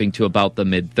be dipping to about the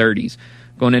mid-30s.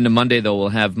 Going into Monday, though, we'll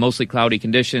have mostly cloudy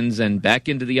conditions and back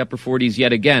into the upper 40s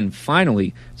yet again.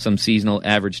 Finally, some seasonal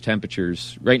average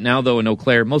temperatures. Right now, though, in Eau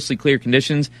Claire, mostly clear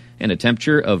conditions and a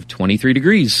temperature of 23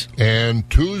 degrees. And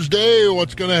Tuesday,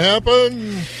 what's going to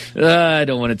happen? I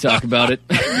don't want to talk about it.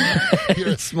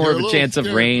 It's more of a chance of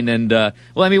rain. And,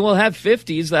 we'll have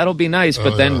 50s. That'll be nice.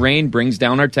 But then rain brings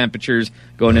down our temperatures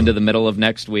going into the middle of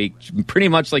next week, pretty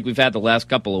much like we've had the last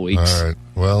couple of weeks. All right.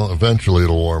 Well, eventually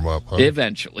it'll warm up. Huh?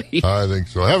 Eventually. I think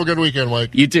so. Have a good weekend,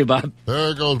 Mike. You too, Bob.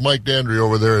 There goes Mike Dandry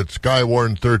over there at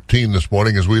Skywarn 13 this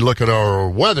morning as we look at our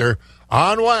weather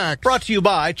on Wax. Brought to you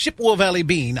by Chippewa Valley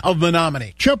Bean of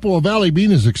Menominee. Chippewa Valley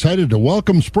Bean is excited to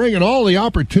welcome spring and all the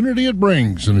opportunity it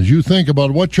brings. And as you think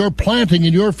about what you're planting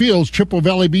in your fields, Chippewa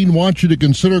Valley Bean wants you to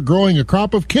consider growing a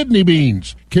crop of kidney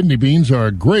beans. Kidney beans are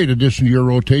a great addition to your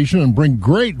rotation and bring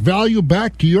great value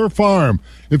back to your farm.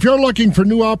 If you're looking for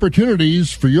new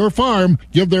opportunities for your farm,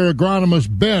 give their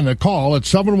agronomist Ben a call at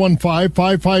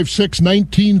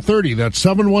 715-556-1930. That's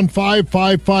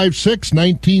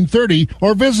 715-556-1930,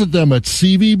 or visit them at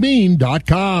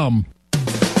cvbean.com.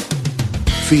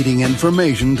 Feeding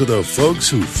information to the folks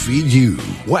who feed you.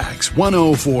 Wax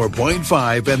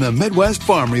 104.5 and the Midwest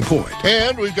Farm Report.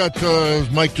 And we've got, as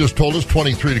Mike just told us,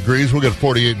 23 degrees. We'll get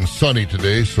 48 and sunny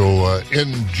today, so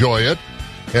enjoy it.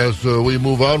 As we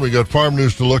move on, we got farm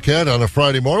news to look at on a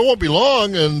Friday morning. It won't be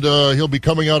long, and he'll be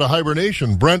coming out of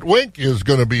hibernation. Brent Wink is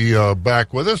going to be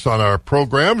back with us on our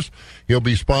programs. He'll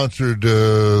be sponsored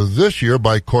this year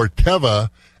by Corteva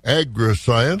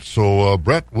Agri-Science. So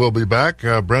Brent will be back.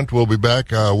 Brent will be back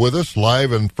with us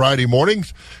live on Friday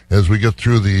mornings as we get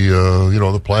through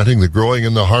the planting, the growing,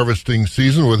 and the harvesting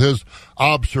season with his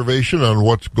observation on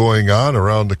what's going on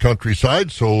around the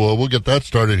countryside. So we'll get that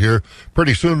started here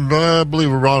pretty soon. I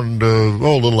believe around a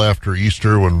little after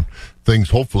Easter, when things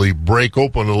hopefully break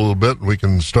open a little bit and we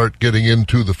can start getting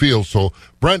into the field. So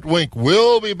Brent Wink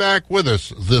will be back with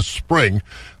us this spring.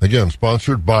 Again,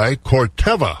 sponsored by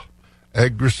Corteva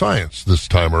Agri-Science this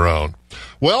time around.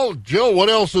 Well, Jill, what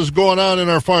else is going on in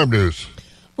our farm news?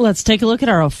 Let's take a look at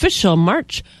our official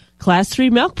March Class 3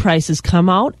 milk prices come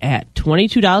out at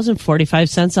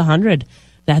 $22.45 a hundred.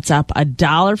 That's up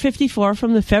 $1.54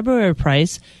 from the February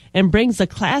price and brings the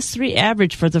Class 3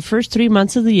 average for the first 3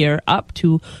 months of the year up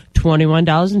to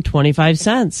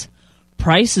 $21.25.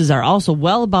 Prices are also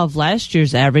well above last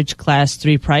year's average Class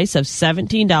 3 price of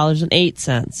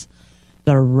 $17.08.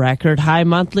 The record high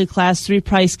monthly Class 3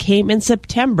 price came in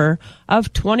September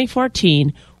of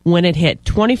 2014 when it hit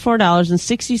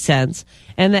 $24.60,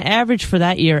 and the average for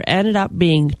that year ended up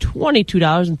being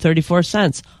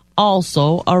 $22.34,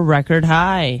 also a record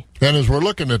high. And as we're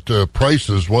looking at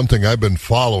prices, one thing I've been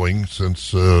following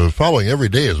following every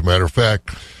day, as a matter of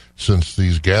fact, since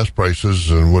these gas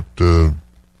prices and what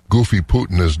goofy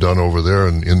Putin has done over there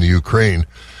in the Ukraine,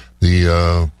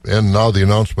 and now the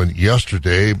announcement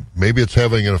yesterday, maybe it's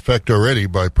having an effect already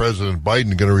by President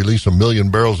Biden, going to release 1 million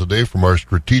barrels a day from our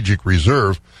strategic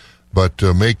reserve. But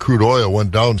May crude oil went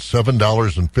down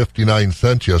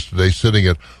 $7.59 yesterday, sitting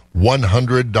at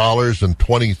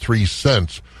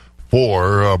 $100.23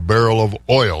 for a barrel of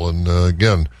oil. And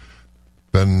again,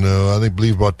 I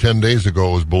believe about 10 days ago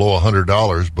it was below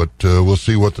 $100. But we'll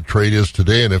see what the trade is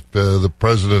today, and if the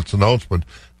president's announcement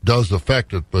does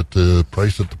affect it. But the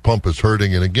price at the pump is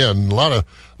hurting, and again, a lot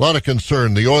of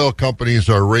concern. The oil companies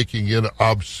are raking in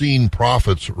obscene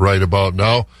profits right about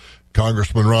now.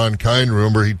 Congressman Ron Kind,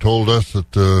 remember, he told us that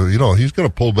he's going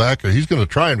to pull back. He's going to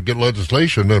try and get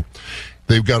legislation.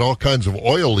 They've got all kinds of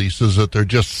oil leases that they're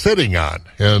just sitting on,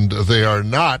 and they are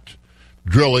not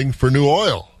drilling for new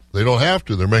oil. They don't have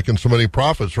to. They're making so many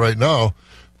profits right now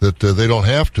that they don't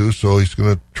have to, so he's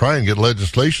going to try and get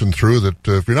legislation through that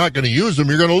if you're not going to use them,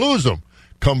 you're going to lose them.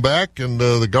 Come back, and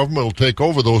the government will take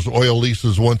over those oil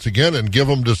leases once again and give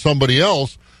them to somebody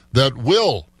else that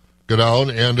will go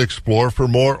down and explore for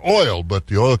more oil. But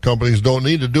the oil companies don't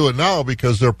need to do it now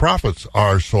because their profits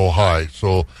are so high.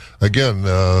 So, again,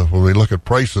 when we look at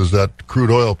prices, that crude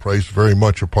oil price very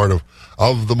much a part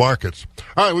of the markets.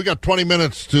 All right, we got 20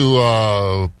 minutes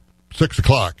to 6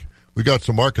 o'clock. We got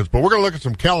some markets, but we're going to look at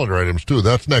some calendar items, too.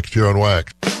 That's next year on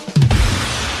Wax.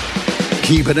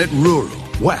 Keeping it rural.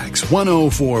 Wax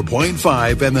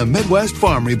 104.5 and the Midwest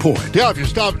Farm Report. Yeah, if you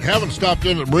haven't stopped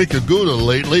in at Marika Gouda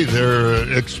lately,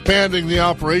 they're expanding the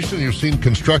operation. You've seen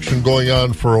construction going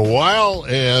on for a while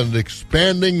and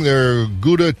expanding their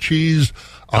Gouda cheese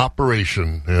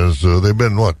operation. As they've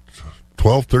been,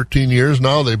 12, 13 years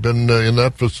now they've been in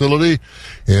that facility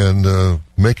and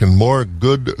making more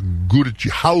good Gouda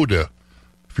cheese. Gouda.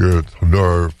 If you're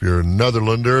a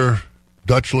Netherlander,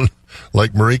 Dutchland,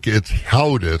 like Marika, it's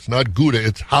Gouda. It's not Gouda,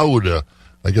 it's Gouda.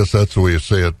 I guess that's the way you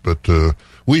say it, but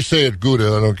we say it good.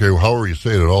 I don't care however you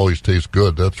say it. It always tastes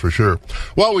good, that's for sure.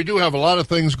 Well, we do have a lot of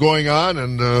things going on,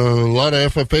 and a lot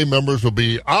of FFA members will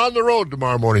be on the road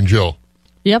tomorrow morning, Jill.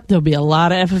 Yep, there'll be a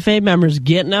lot of FFA members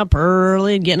getting up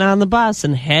early and getting on the bus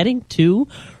and heading to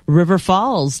River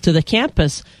Falls to the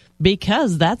campus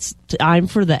because that's time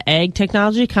for the Ag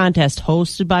Technology Contest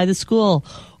hosted by the school.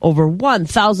 Over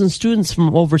 1,000 students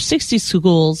from over 60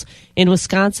 schools in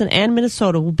Wisconsin and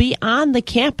Minnesota will be on the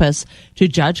campus to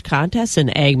judge contests in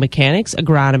ag mechanics,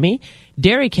 agronomy,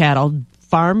 dairy cattle,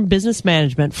 farm business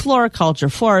management, floriculture,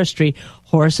 forestry,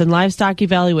 horse and livestock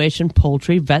evaluation,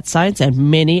 poultry, vet science, and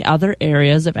many other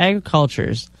areas of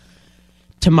agriculture.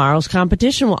 Tomorrow's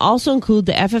competition will also include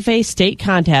the FFA State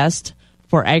Contest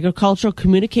for Agricultural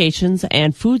Communications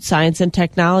and Food Science and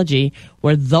Technology,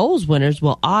 where those winners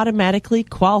will automatically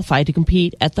qualify to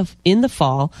compete in the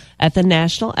fall at the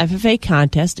National FFA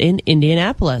Contest in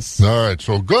Indianapolis. All right,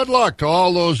 so good luck to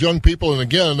all those young people. And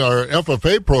again, our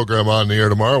FFA program on the air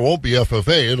tomorrow won't be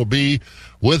FFA. It'll be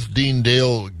with Dean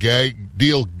Gallenberg.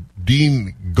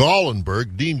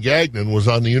 Dean Gagnon was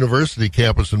on the university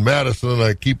campus in Madison, and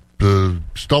I keep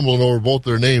stumbling over both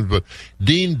their names, but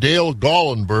Dean Dale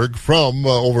Gallenberg from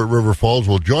over at River Falls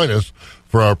will join us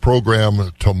for our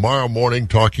program tomorrow morning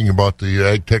talking about the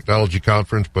Ag Technology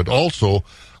Conference, but also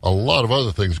a lot of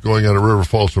other things going on at River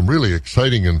Falls, some really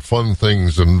exciting and fun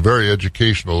things and very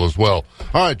educational as well.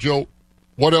 All right, Joe,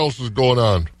 what else is going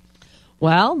on?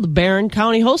 Well, the Barron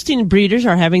County Holstein Breeders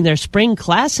are having their Spring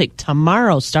Classic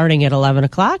tomorrow starting at 11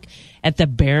 o'clock at the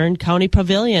Barron County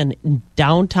Pavilion in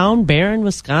downtown Barron,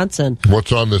 Wisconsin.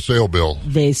 What's on the sale bill?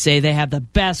 They say they have the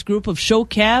best group of show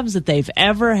calves that they've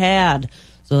ever had.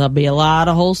 So there'll be a lot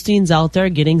of Holsteins out there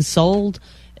getting sold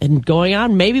and going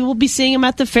on. Maybe we'll be seeing them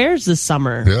at the fairs this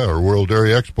summer. Yeah, or World Dairy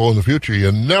Expo in the future.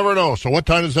 You never know. So what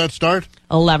time does that start?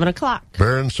 11 o'clock.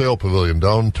 Barron Sale Pavilion,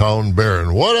 downtown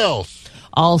Barron. What else?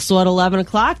 Also at 11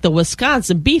 o'clock, the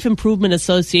Wisconsin Beef Improvement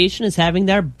Association is having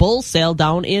their bull sale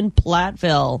down in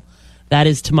Platteville. That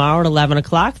is tomorrow at 11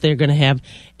 o'clock. They're going to have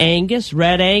Angus,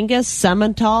 Red Angus,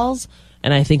 Simmentals,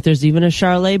 and I think there's even a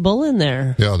Charolais bull in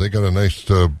there. Yeah, they got a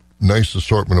nice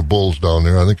assortment of bulls down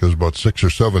there. I think there's about 6 or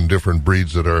 7 different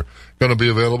breeds that are going to be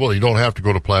available. You don't have to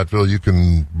go to Platteville. You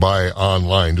can buy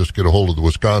online. Just get a hold of the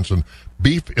Wisconsin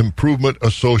Beef Improvement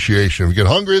Association. If you get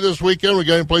hungry this weekend, we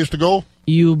got any place to go?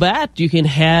 You bet. You can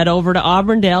head over to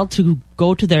Auburndale to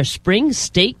go to their spring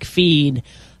steak feed.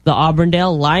 The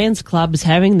Auburndale Lions Club is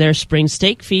having their spring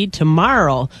steak feed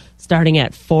tomorrow, starting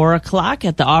at 4 o'clock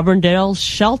at the Auburndale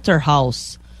Shelter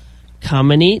House. Come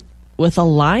and eat with a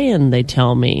lion, they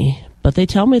tell me. But they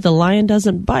tell me the lion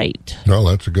doesn't bite. No,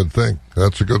 that's a good thing.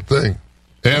 That's a good thing.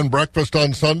 And breakfast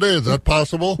on Sunday, is that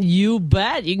possible? You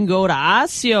bet. You can go to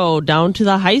Osseo, down to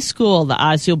the high school. The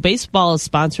Osseo Baseball is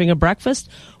sponsoring a breakfast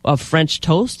of French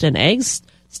toast and eggs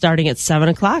starting at 7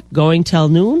 o'clock, going till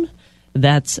noon.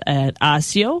 That's at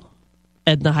Osseo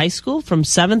at the high school from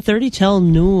 7:30 till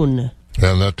noon.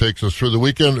 And that takes us through the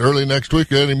weekend. Early next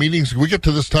week, any meetings? We get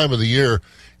to this time of the year,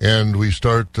 and we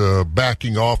start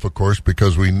backing off, of course,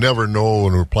 because we never know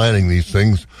when we're planning these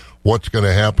things what's going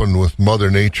to happen with Mother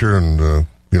Nature, and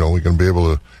we're going to be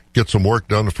able to get some work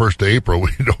done the 1st of April.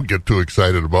 We don't get too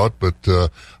excited about, but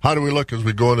how do we look as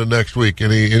we go into next week?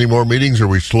 Any more meetings, or are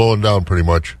we slowing down pretty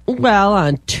much? Well,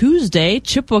 on Tuesday,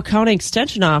 Chippewa County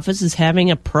Extension Office is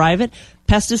having a private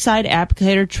pesticide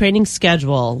applicator training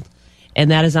scheduled,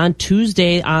 and that is on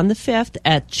Tuesday on the 5th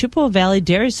at Chippewa Valley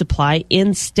Dairy Supply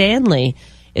in Stanley.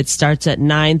 It starts at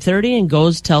 9:30 and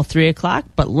goes till 3 o'clock,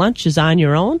 but lunch is on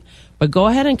your own. But go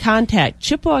ahead and contact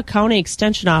Chippewa County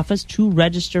Extension Office to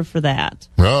register for that.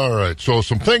 All right. So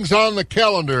some things on the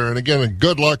calendar. And again,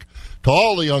 good luck to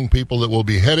all the young people that will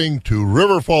be heading to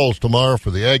River Falls tomorrow for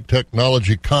the Ag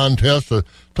Technology Contest.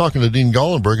 Talking to Dean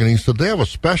Gallenberg, and he said they have a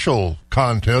special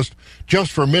contest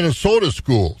just for Minnesota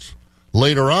schools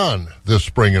later on this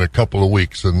spring in a couple of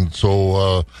weeks. And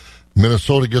so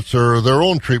Minnesota gets their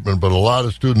own treatment, but a lot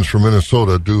of students from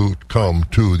Minnesota do come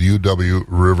to the UW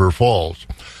River Falls.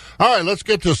 All right, let's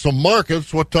get to some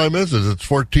markets. What time is it? It's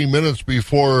 14 minutes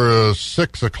before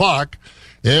 6 o'clock.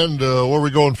 And where are we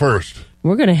going first?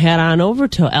 We're going to head on over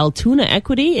to Altoona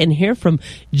Equity and hear from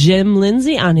Jim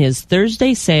Lindsay on his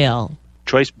Thursday sale.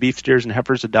 Choice beef steers and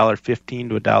heifers $1.15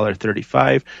 to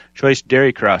 $1.35. Choice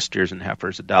dairy cross steers and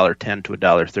heifers $1.10 to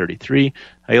 $1.33.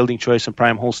 High-yielding choice and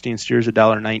prime Holstein steers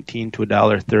 $1.19 to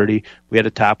 $1.30. We had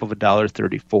a top of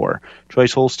 $1.34.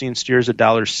 Choice Holstein steers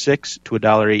 $1.06 to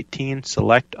 $1.18.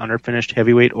 Select unfinished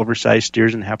heavyweight oversized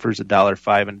steers and heifers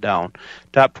 $1.05 and down.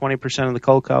 Top 20% of the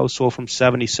cull cows sold from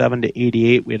 77 to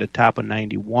 88. We had a top of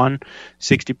 91.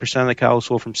 60% of the cows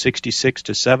sold from 66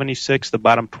 to 76. The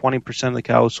bottom 20% of the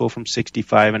cows sold from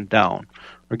 65 and down.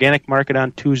 Organic market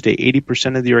on Tuesday,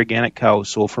 80% of the organic cows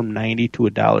sold from 90 to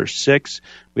 $1.06.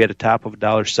 We had a top of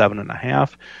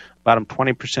 $1.07.5. Bottom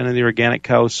 20% of the organic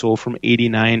cows sold from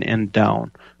 89 and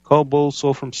down. Cull bulls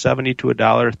sold from 70 to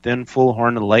 $1. Thin, full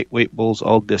horn, and lightweight bulls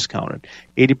all discounted.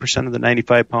 80% of the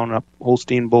 95-pound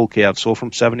Holstein bull calves sold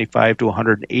from $75 to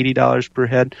 $180 per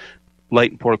head.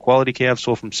 Light and poor quality calves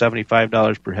sold from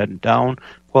 $75 per head and down.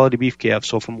 Quality beef calves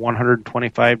sold from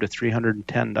 $125 to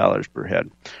 $310 per head.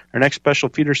 Our next special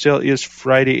feeder sale is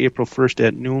Friday, April 1st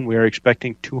at noon. We are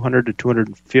expecting 200 to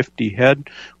 250 head.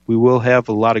 We will have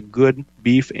a lot of good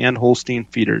beef and Holstein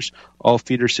feeders. All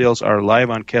feeder sales are live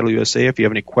on Cattle USA. If you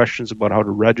have any questions about how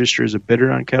to register as a bidder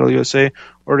on Cattle USA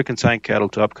or to consign cattle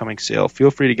to upcoming sale,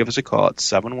 feel free to give us a call at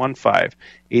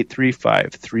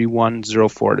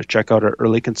 715-835-3104 to check out our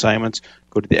early consignments.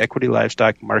 Go to the Equity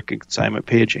Livestock Market Consignment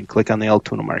page and click on the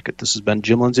Altoona Market. This has been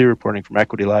Jim Lindsay reporting from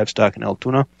Equity Livestock in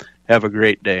Altoona. Have a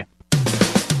great day.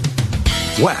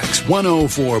 Wax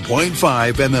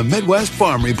 104.5 and the Midwest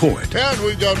Farm Report. And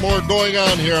we've got more going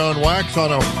on here on Wax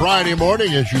on a Friday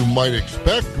morning, as you might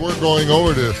expect. We're going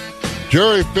over to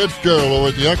Jerry Fitzgerald over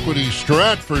at the Equity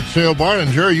Stratford Sale Barn.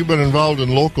 And Jerry, you've been involved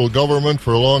in local government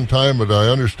for a long time, but I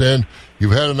understand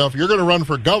you've had enough. You're going to run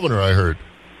for governor, I heard.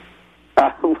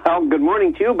 Well, good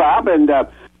morning to you, Bob, and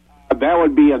that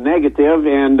would be a negative,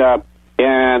 and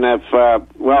if,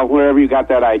 wherever you got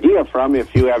that idea from,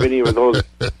 if you have any of those.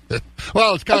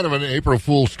 Well, it's kind of an April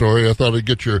Fool's story. I thought I'd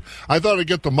get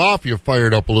the mafia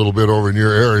fired up a little bit over in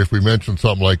your area if we mentioned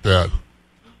something like that.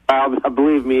 Well,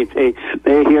 believe me, they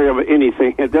hear of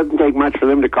anything. It doesn't take much for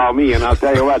them to call me, and I'll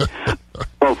tell you what.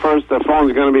 Well, first, the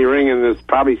phone's going to be ringing this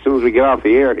probably as soon as we get off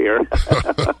the air here.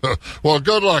 Well,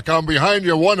 good luck. I'm behind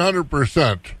you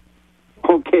 100%.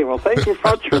 Okay, well, thank you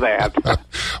much for that.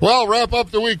 Well, wrap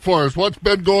up the week for us. What's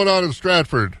been going on in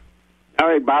Stratford? All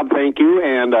right, Bob, thank you,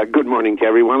 and good morning to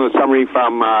everyone. A summary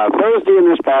from Thursday and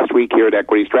this past week here at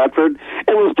Equity Stratford.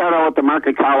 And we'll start out with the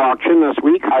market cow auction this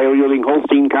week. Higher-yielding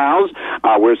Holstein cows,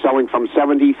 we're selling from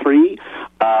 73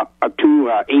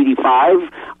 to 85.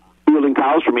 Yielding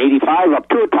cows from 85 up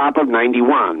to a top of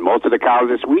 91. Most of the cows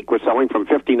this week were selling from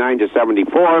 59 to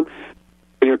 74.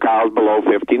 Your cows below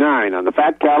 59. On the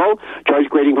fat cattle, choice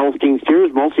grading Holstein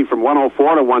steers mostly from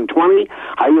 104 to 120.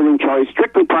 High-yielding choice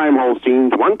strictly prime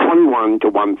Holsteins 121 to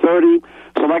 130.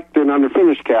 Select and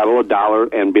underfinished cattle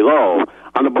 $1 and below.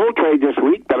 On the bull trade this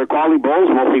week, better quality bulls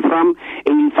mostly from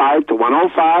 85 to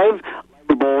 105.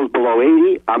 Bulls below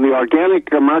 80. On the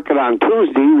organic market on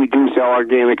Tuesday, we do sell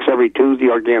organics every Tuesday,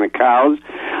 organic cows,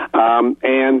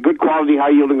 and good quality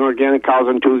high-yielding organic cows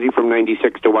on Tuesday from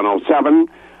 96 to 107.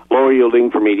 Lower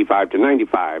yielding from 85 to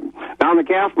 95. Now on the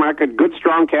calf market, good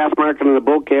strong calf market on the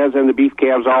bull calves and the beef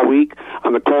calves all week.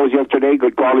 On the close yesterday,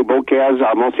 good quality bull calves,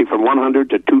 mostly from 100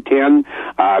 to 210.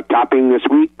 Topping this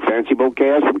week, fancy bull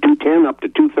calves from 210 up to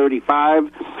 235.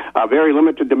 Very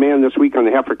limited demand this week on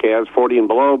the heifer calves, 40 and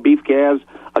below. Beef calves,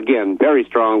 again, very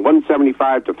strong,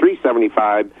 175 to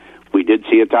 375. We did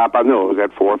see a top on those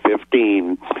at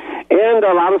 415. And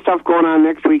a lot of stuff going on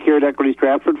next week here at Equity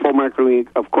Stratford. Full market week,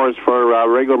 of course, for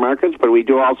regular markets, but we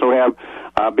do also have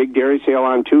a big dairy sale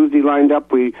on Tuesday lined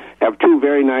up. We have two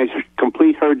very nice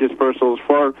complete herd dispersals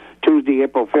for Tuesday,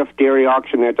 April 5th dairy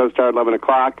auction. That does start at 11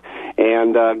 o'clock.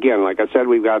 And again, like I said,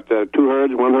 we've got two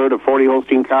herds, one herd of 40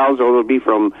 Holstein cows. Those will be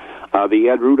from the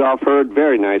Ed Rudolph herd.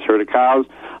 Very nice herd of cows.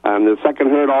 And the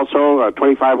second herd also,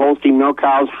 25 Holstein milk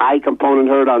cows, high component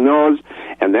herd on those.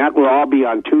 And that will all be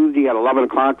on Tuesday at 11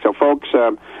 o'clock. So, folks,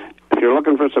 if you're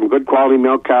looking for some good quality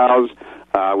milk cows,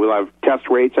 we'll have test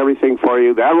weights, everything for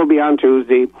you. That will be on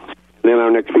Tuesday. Then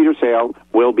our next feeder sale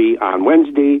will be on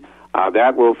Wednesday.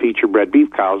 That will feature bred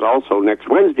beef cows also next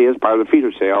Wednesday as part of the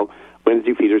feeder sale.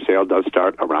 Wednesday feeder sale does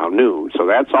start around noon. So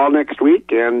that's all next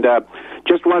week. And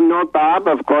just one note, Bob,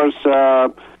 of course,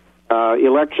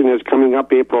 election is coming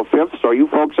up April 5th. So you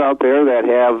folks out there that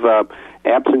have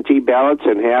absentee ballots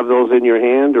and have those in your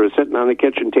hand or sitting on the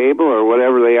kitchen table or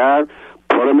whatever they are,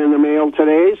 put them in the mail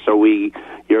today so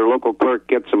your local clerk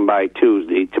gets them by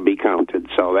Tuesday to be counted.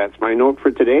 So that's my note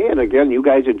for today. And again, you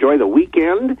guys enjoy the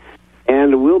weekend,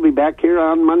 and we'll be back here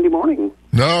on Monday morning.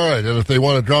 All right. And if they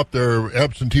want to drop their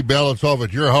absentee ballots off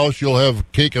at your house, you'll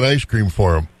have cake and ice cream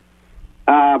for them.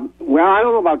 Well, I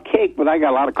don't know about cake, but I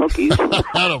got a lot of cookies.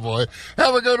 Attaboy.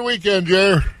 Have a good weekend,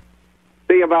 Jerry.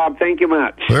 See you, Bob. Thank you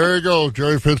much. There you go,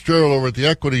 Jerry Fitzgerald over at the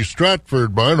Equity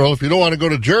Stratford Barn. Well, if you don't want to go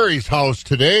to Jerry's house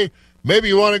today, maybe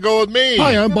you want to go with me.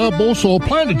 Hi, I'm Bob Bosel.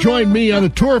 Plan to join me on a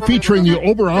tour featuring the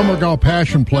Oberammergau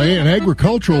Passion Play and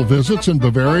agricultural visits in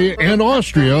Bavaria and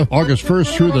Austria, August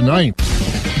 1st through the 9th.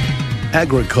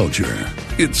 Agriculture.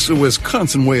 It's a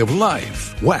Wisconsin way of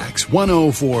life. Wax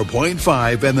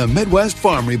 104.5 and the Midwest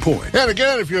Farm Report. And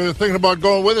again, if you're thinking about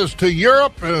going with us to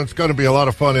Europe, and it's going to be a lot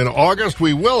of fun in August,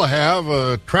 we will have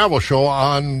a travel show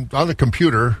on the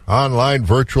computer, online,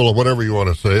 virtual, or whatever you want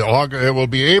to say. It will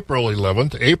be April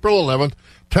 11th,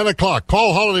 10 o'clock.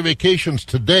 Call Holiday Vacations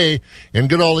today and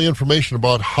get all the information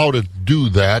about how to do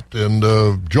that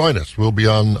and join us. We'll be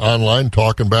online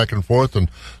talking back and forth and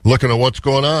looking at what's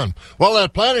going on. Well,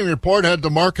 that planting report had the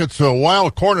markets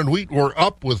wild corn and wheat were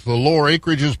up with the lower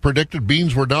acreages predicted.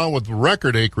 Beans were down with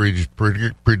record acreage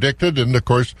predicted. And, of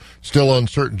course, still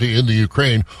uncertainty in the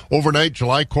Ukraine. Overnight,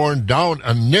 July corn down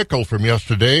a nickel from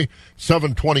yesterday.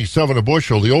 $7.27 a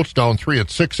bushel. The oats down 3 at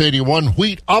 $6.81.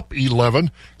 Wheat up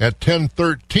 11 at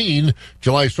 $10.13.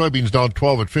 July soybeans down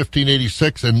 12 at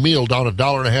 $15.86, and meal down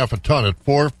 $1.50 a ton at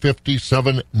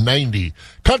 $457.90.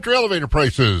 Country elevator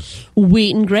prices.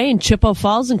 Wheat and grain, Chippewa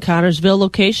Falls and Connorsville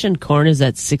location. Corn is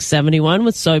at $6.71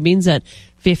 with soybeans at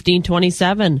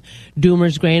 $15.27.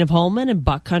 Doomer's Grain of Holman and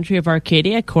Buck Country of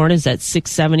Arcadia. Corn is at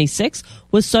 $6.76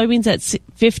 with soybeans at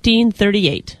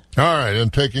 $15.38. All right,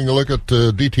 and taking a look at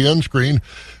the DTN screen,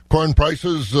 corn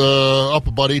prices up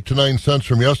about 8 to 9 cents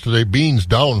from yesterday. Beans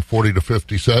down 40 to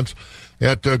 50 cents.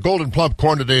 At Golden Plum,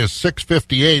 corn today is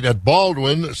 $6.58. At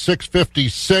Baldwin,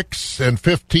 $6.56 and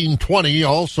 $15.20.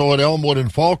 Also at Elmwood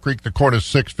and Fall Creek, the corn is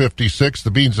 $6.56.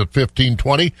 The beans at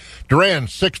 $15.20. Durand,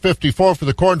 $6.54 for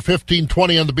the corn,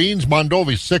 $15.20 on the beans.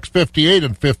 Mondovi, $6.58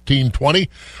 and $15.20.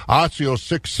 Osseo,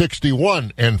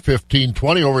 $6.61 and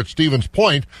 $15.20. Over at Stevens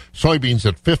Point, soybeans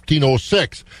at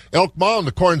 $15.06. Elk Mound,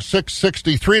 the corn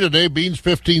 $6.63 today. Beans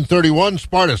 $15.31.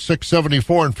 Sparta,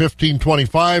 $6.74 and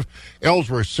 $15.25.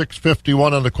 Ellsworth, $6.50.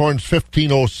 On the corn,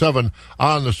 $15.07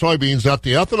 on the soybeans. At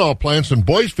the ethanol plants in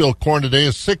Boyceville, corn today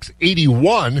is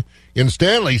 $6.81. In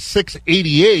Stanley,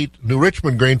 $6.88. New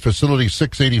Richmond grain facility,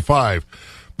 $6.85.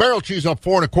 Barrel cheese up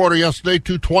 4 1/4 yesterday,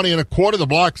 $2.20 1/4. The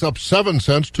block's up 7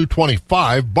 cents,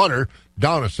 $2.25. Butter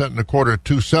down 1 1/4 at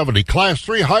 $2.70. Class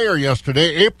 3 higher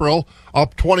yesterday. April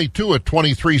up 22 at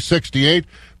 $23.68.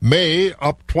 May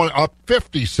up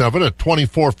 57 at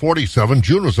 $24.47.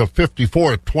 June was up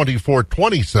 54 at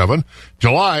 $24.27.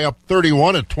 July up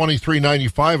 31 at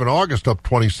 $23.95, and August up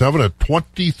 27 at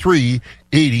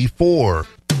 $23.84.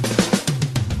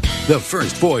 The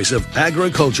first voice of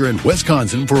agriculture in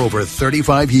Wisconsin for over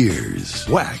 35 years.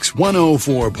 Wax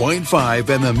 104.5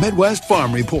 and the Midwest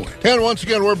Farm Report. And once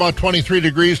again, we're about 23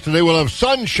 degrees today. We'll have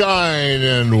sunshine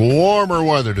and warmer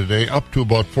weather today, up to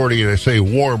about 48. I say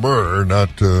warmer,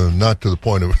 not to the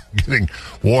point of getting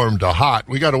warm to hot.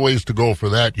 We got a ways to go for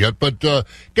that yet. But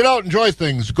get out, enjoy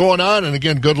things going on. And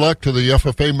again, good luck to the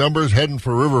FFA members heading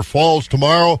for River Falls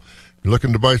tomorrow. You're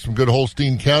looking to buy some good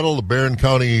Holstein cattle. The Barron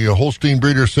County Holstein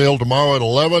Breeder Sale tomorrow at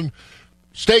 11.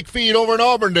 Steak feed over in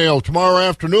Auburndale tomorrow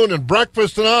afternoon, and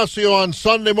breakfast in Osseo on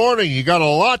Sunday morning. You got a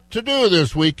lot to do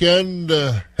this weekend.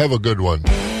 Have a good one.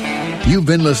 You've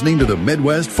been listening to the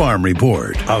Midwest Farm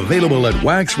Report, available at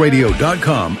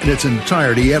waxradio.com in its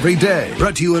entirety every day.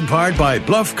 Brought to you in part by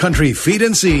Bluff Country Feed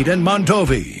and Seed and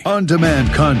Mondovi.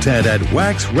 On-demand content at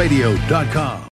waxradio.com.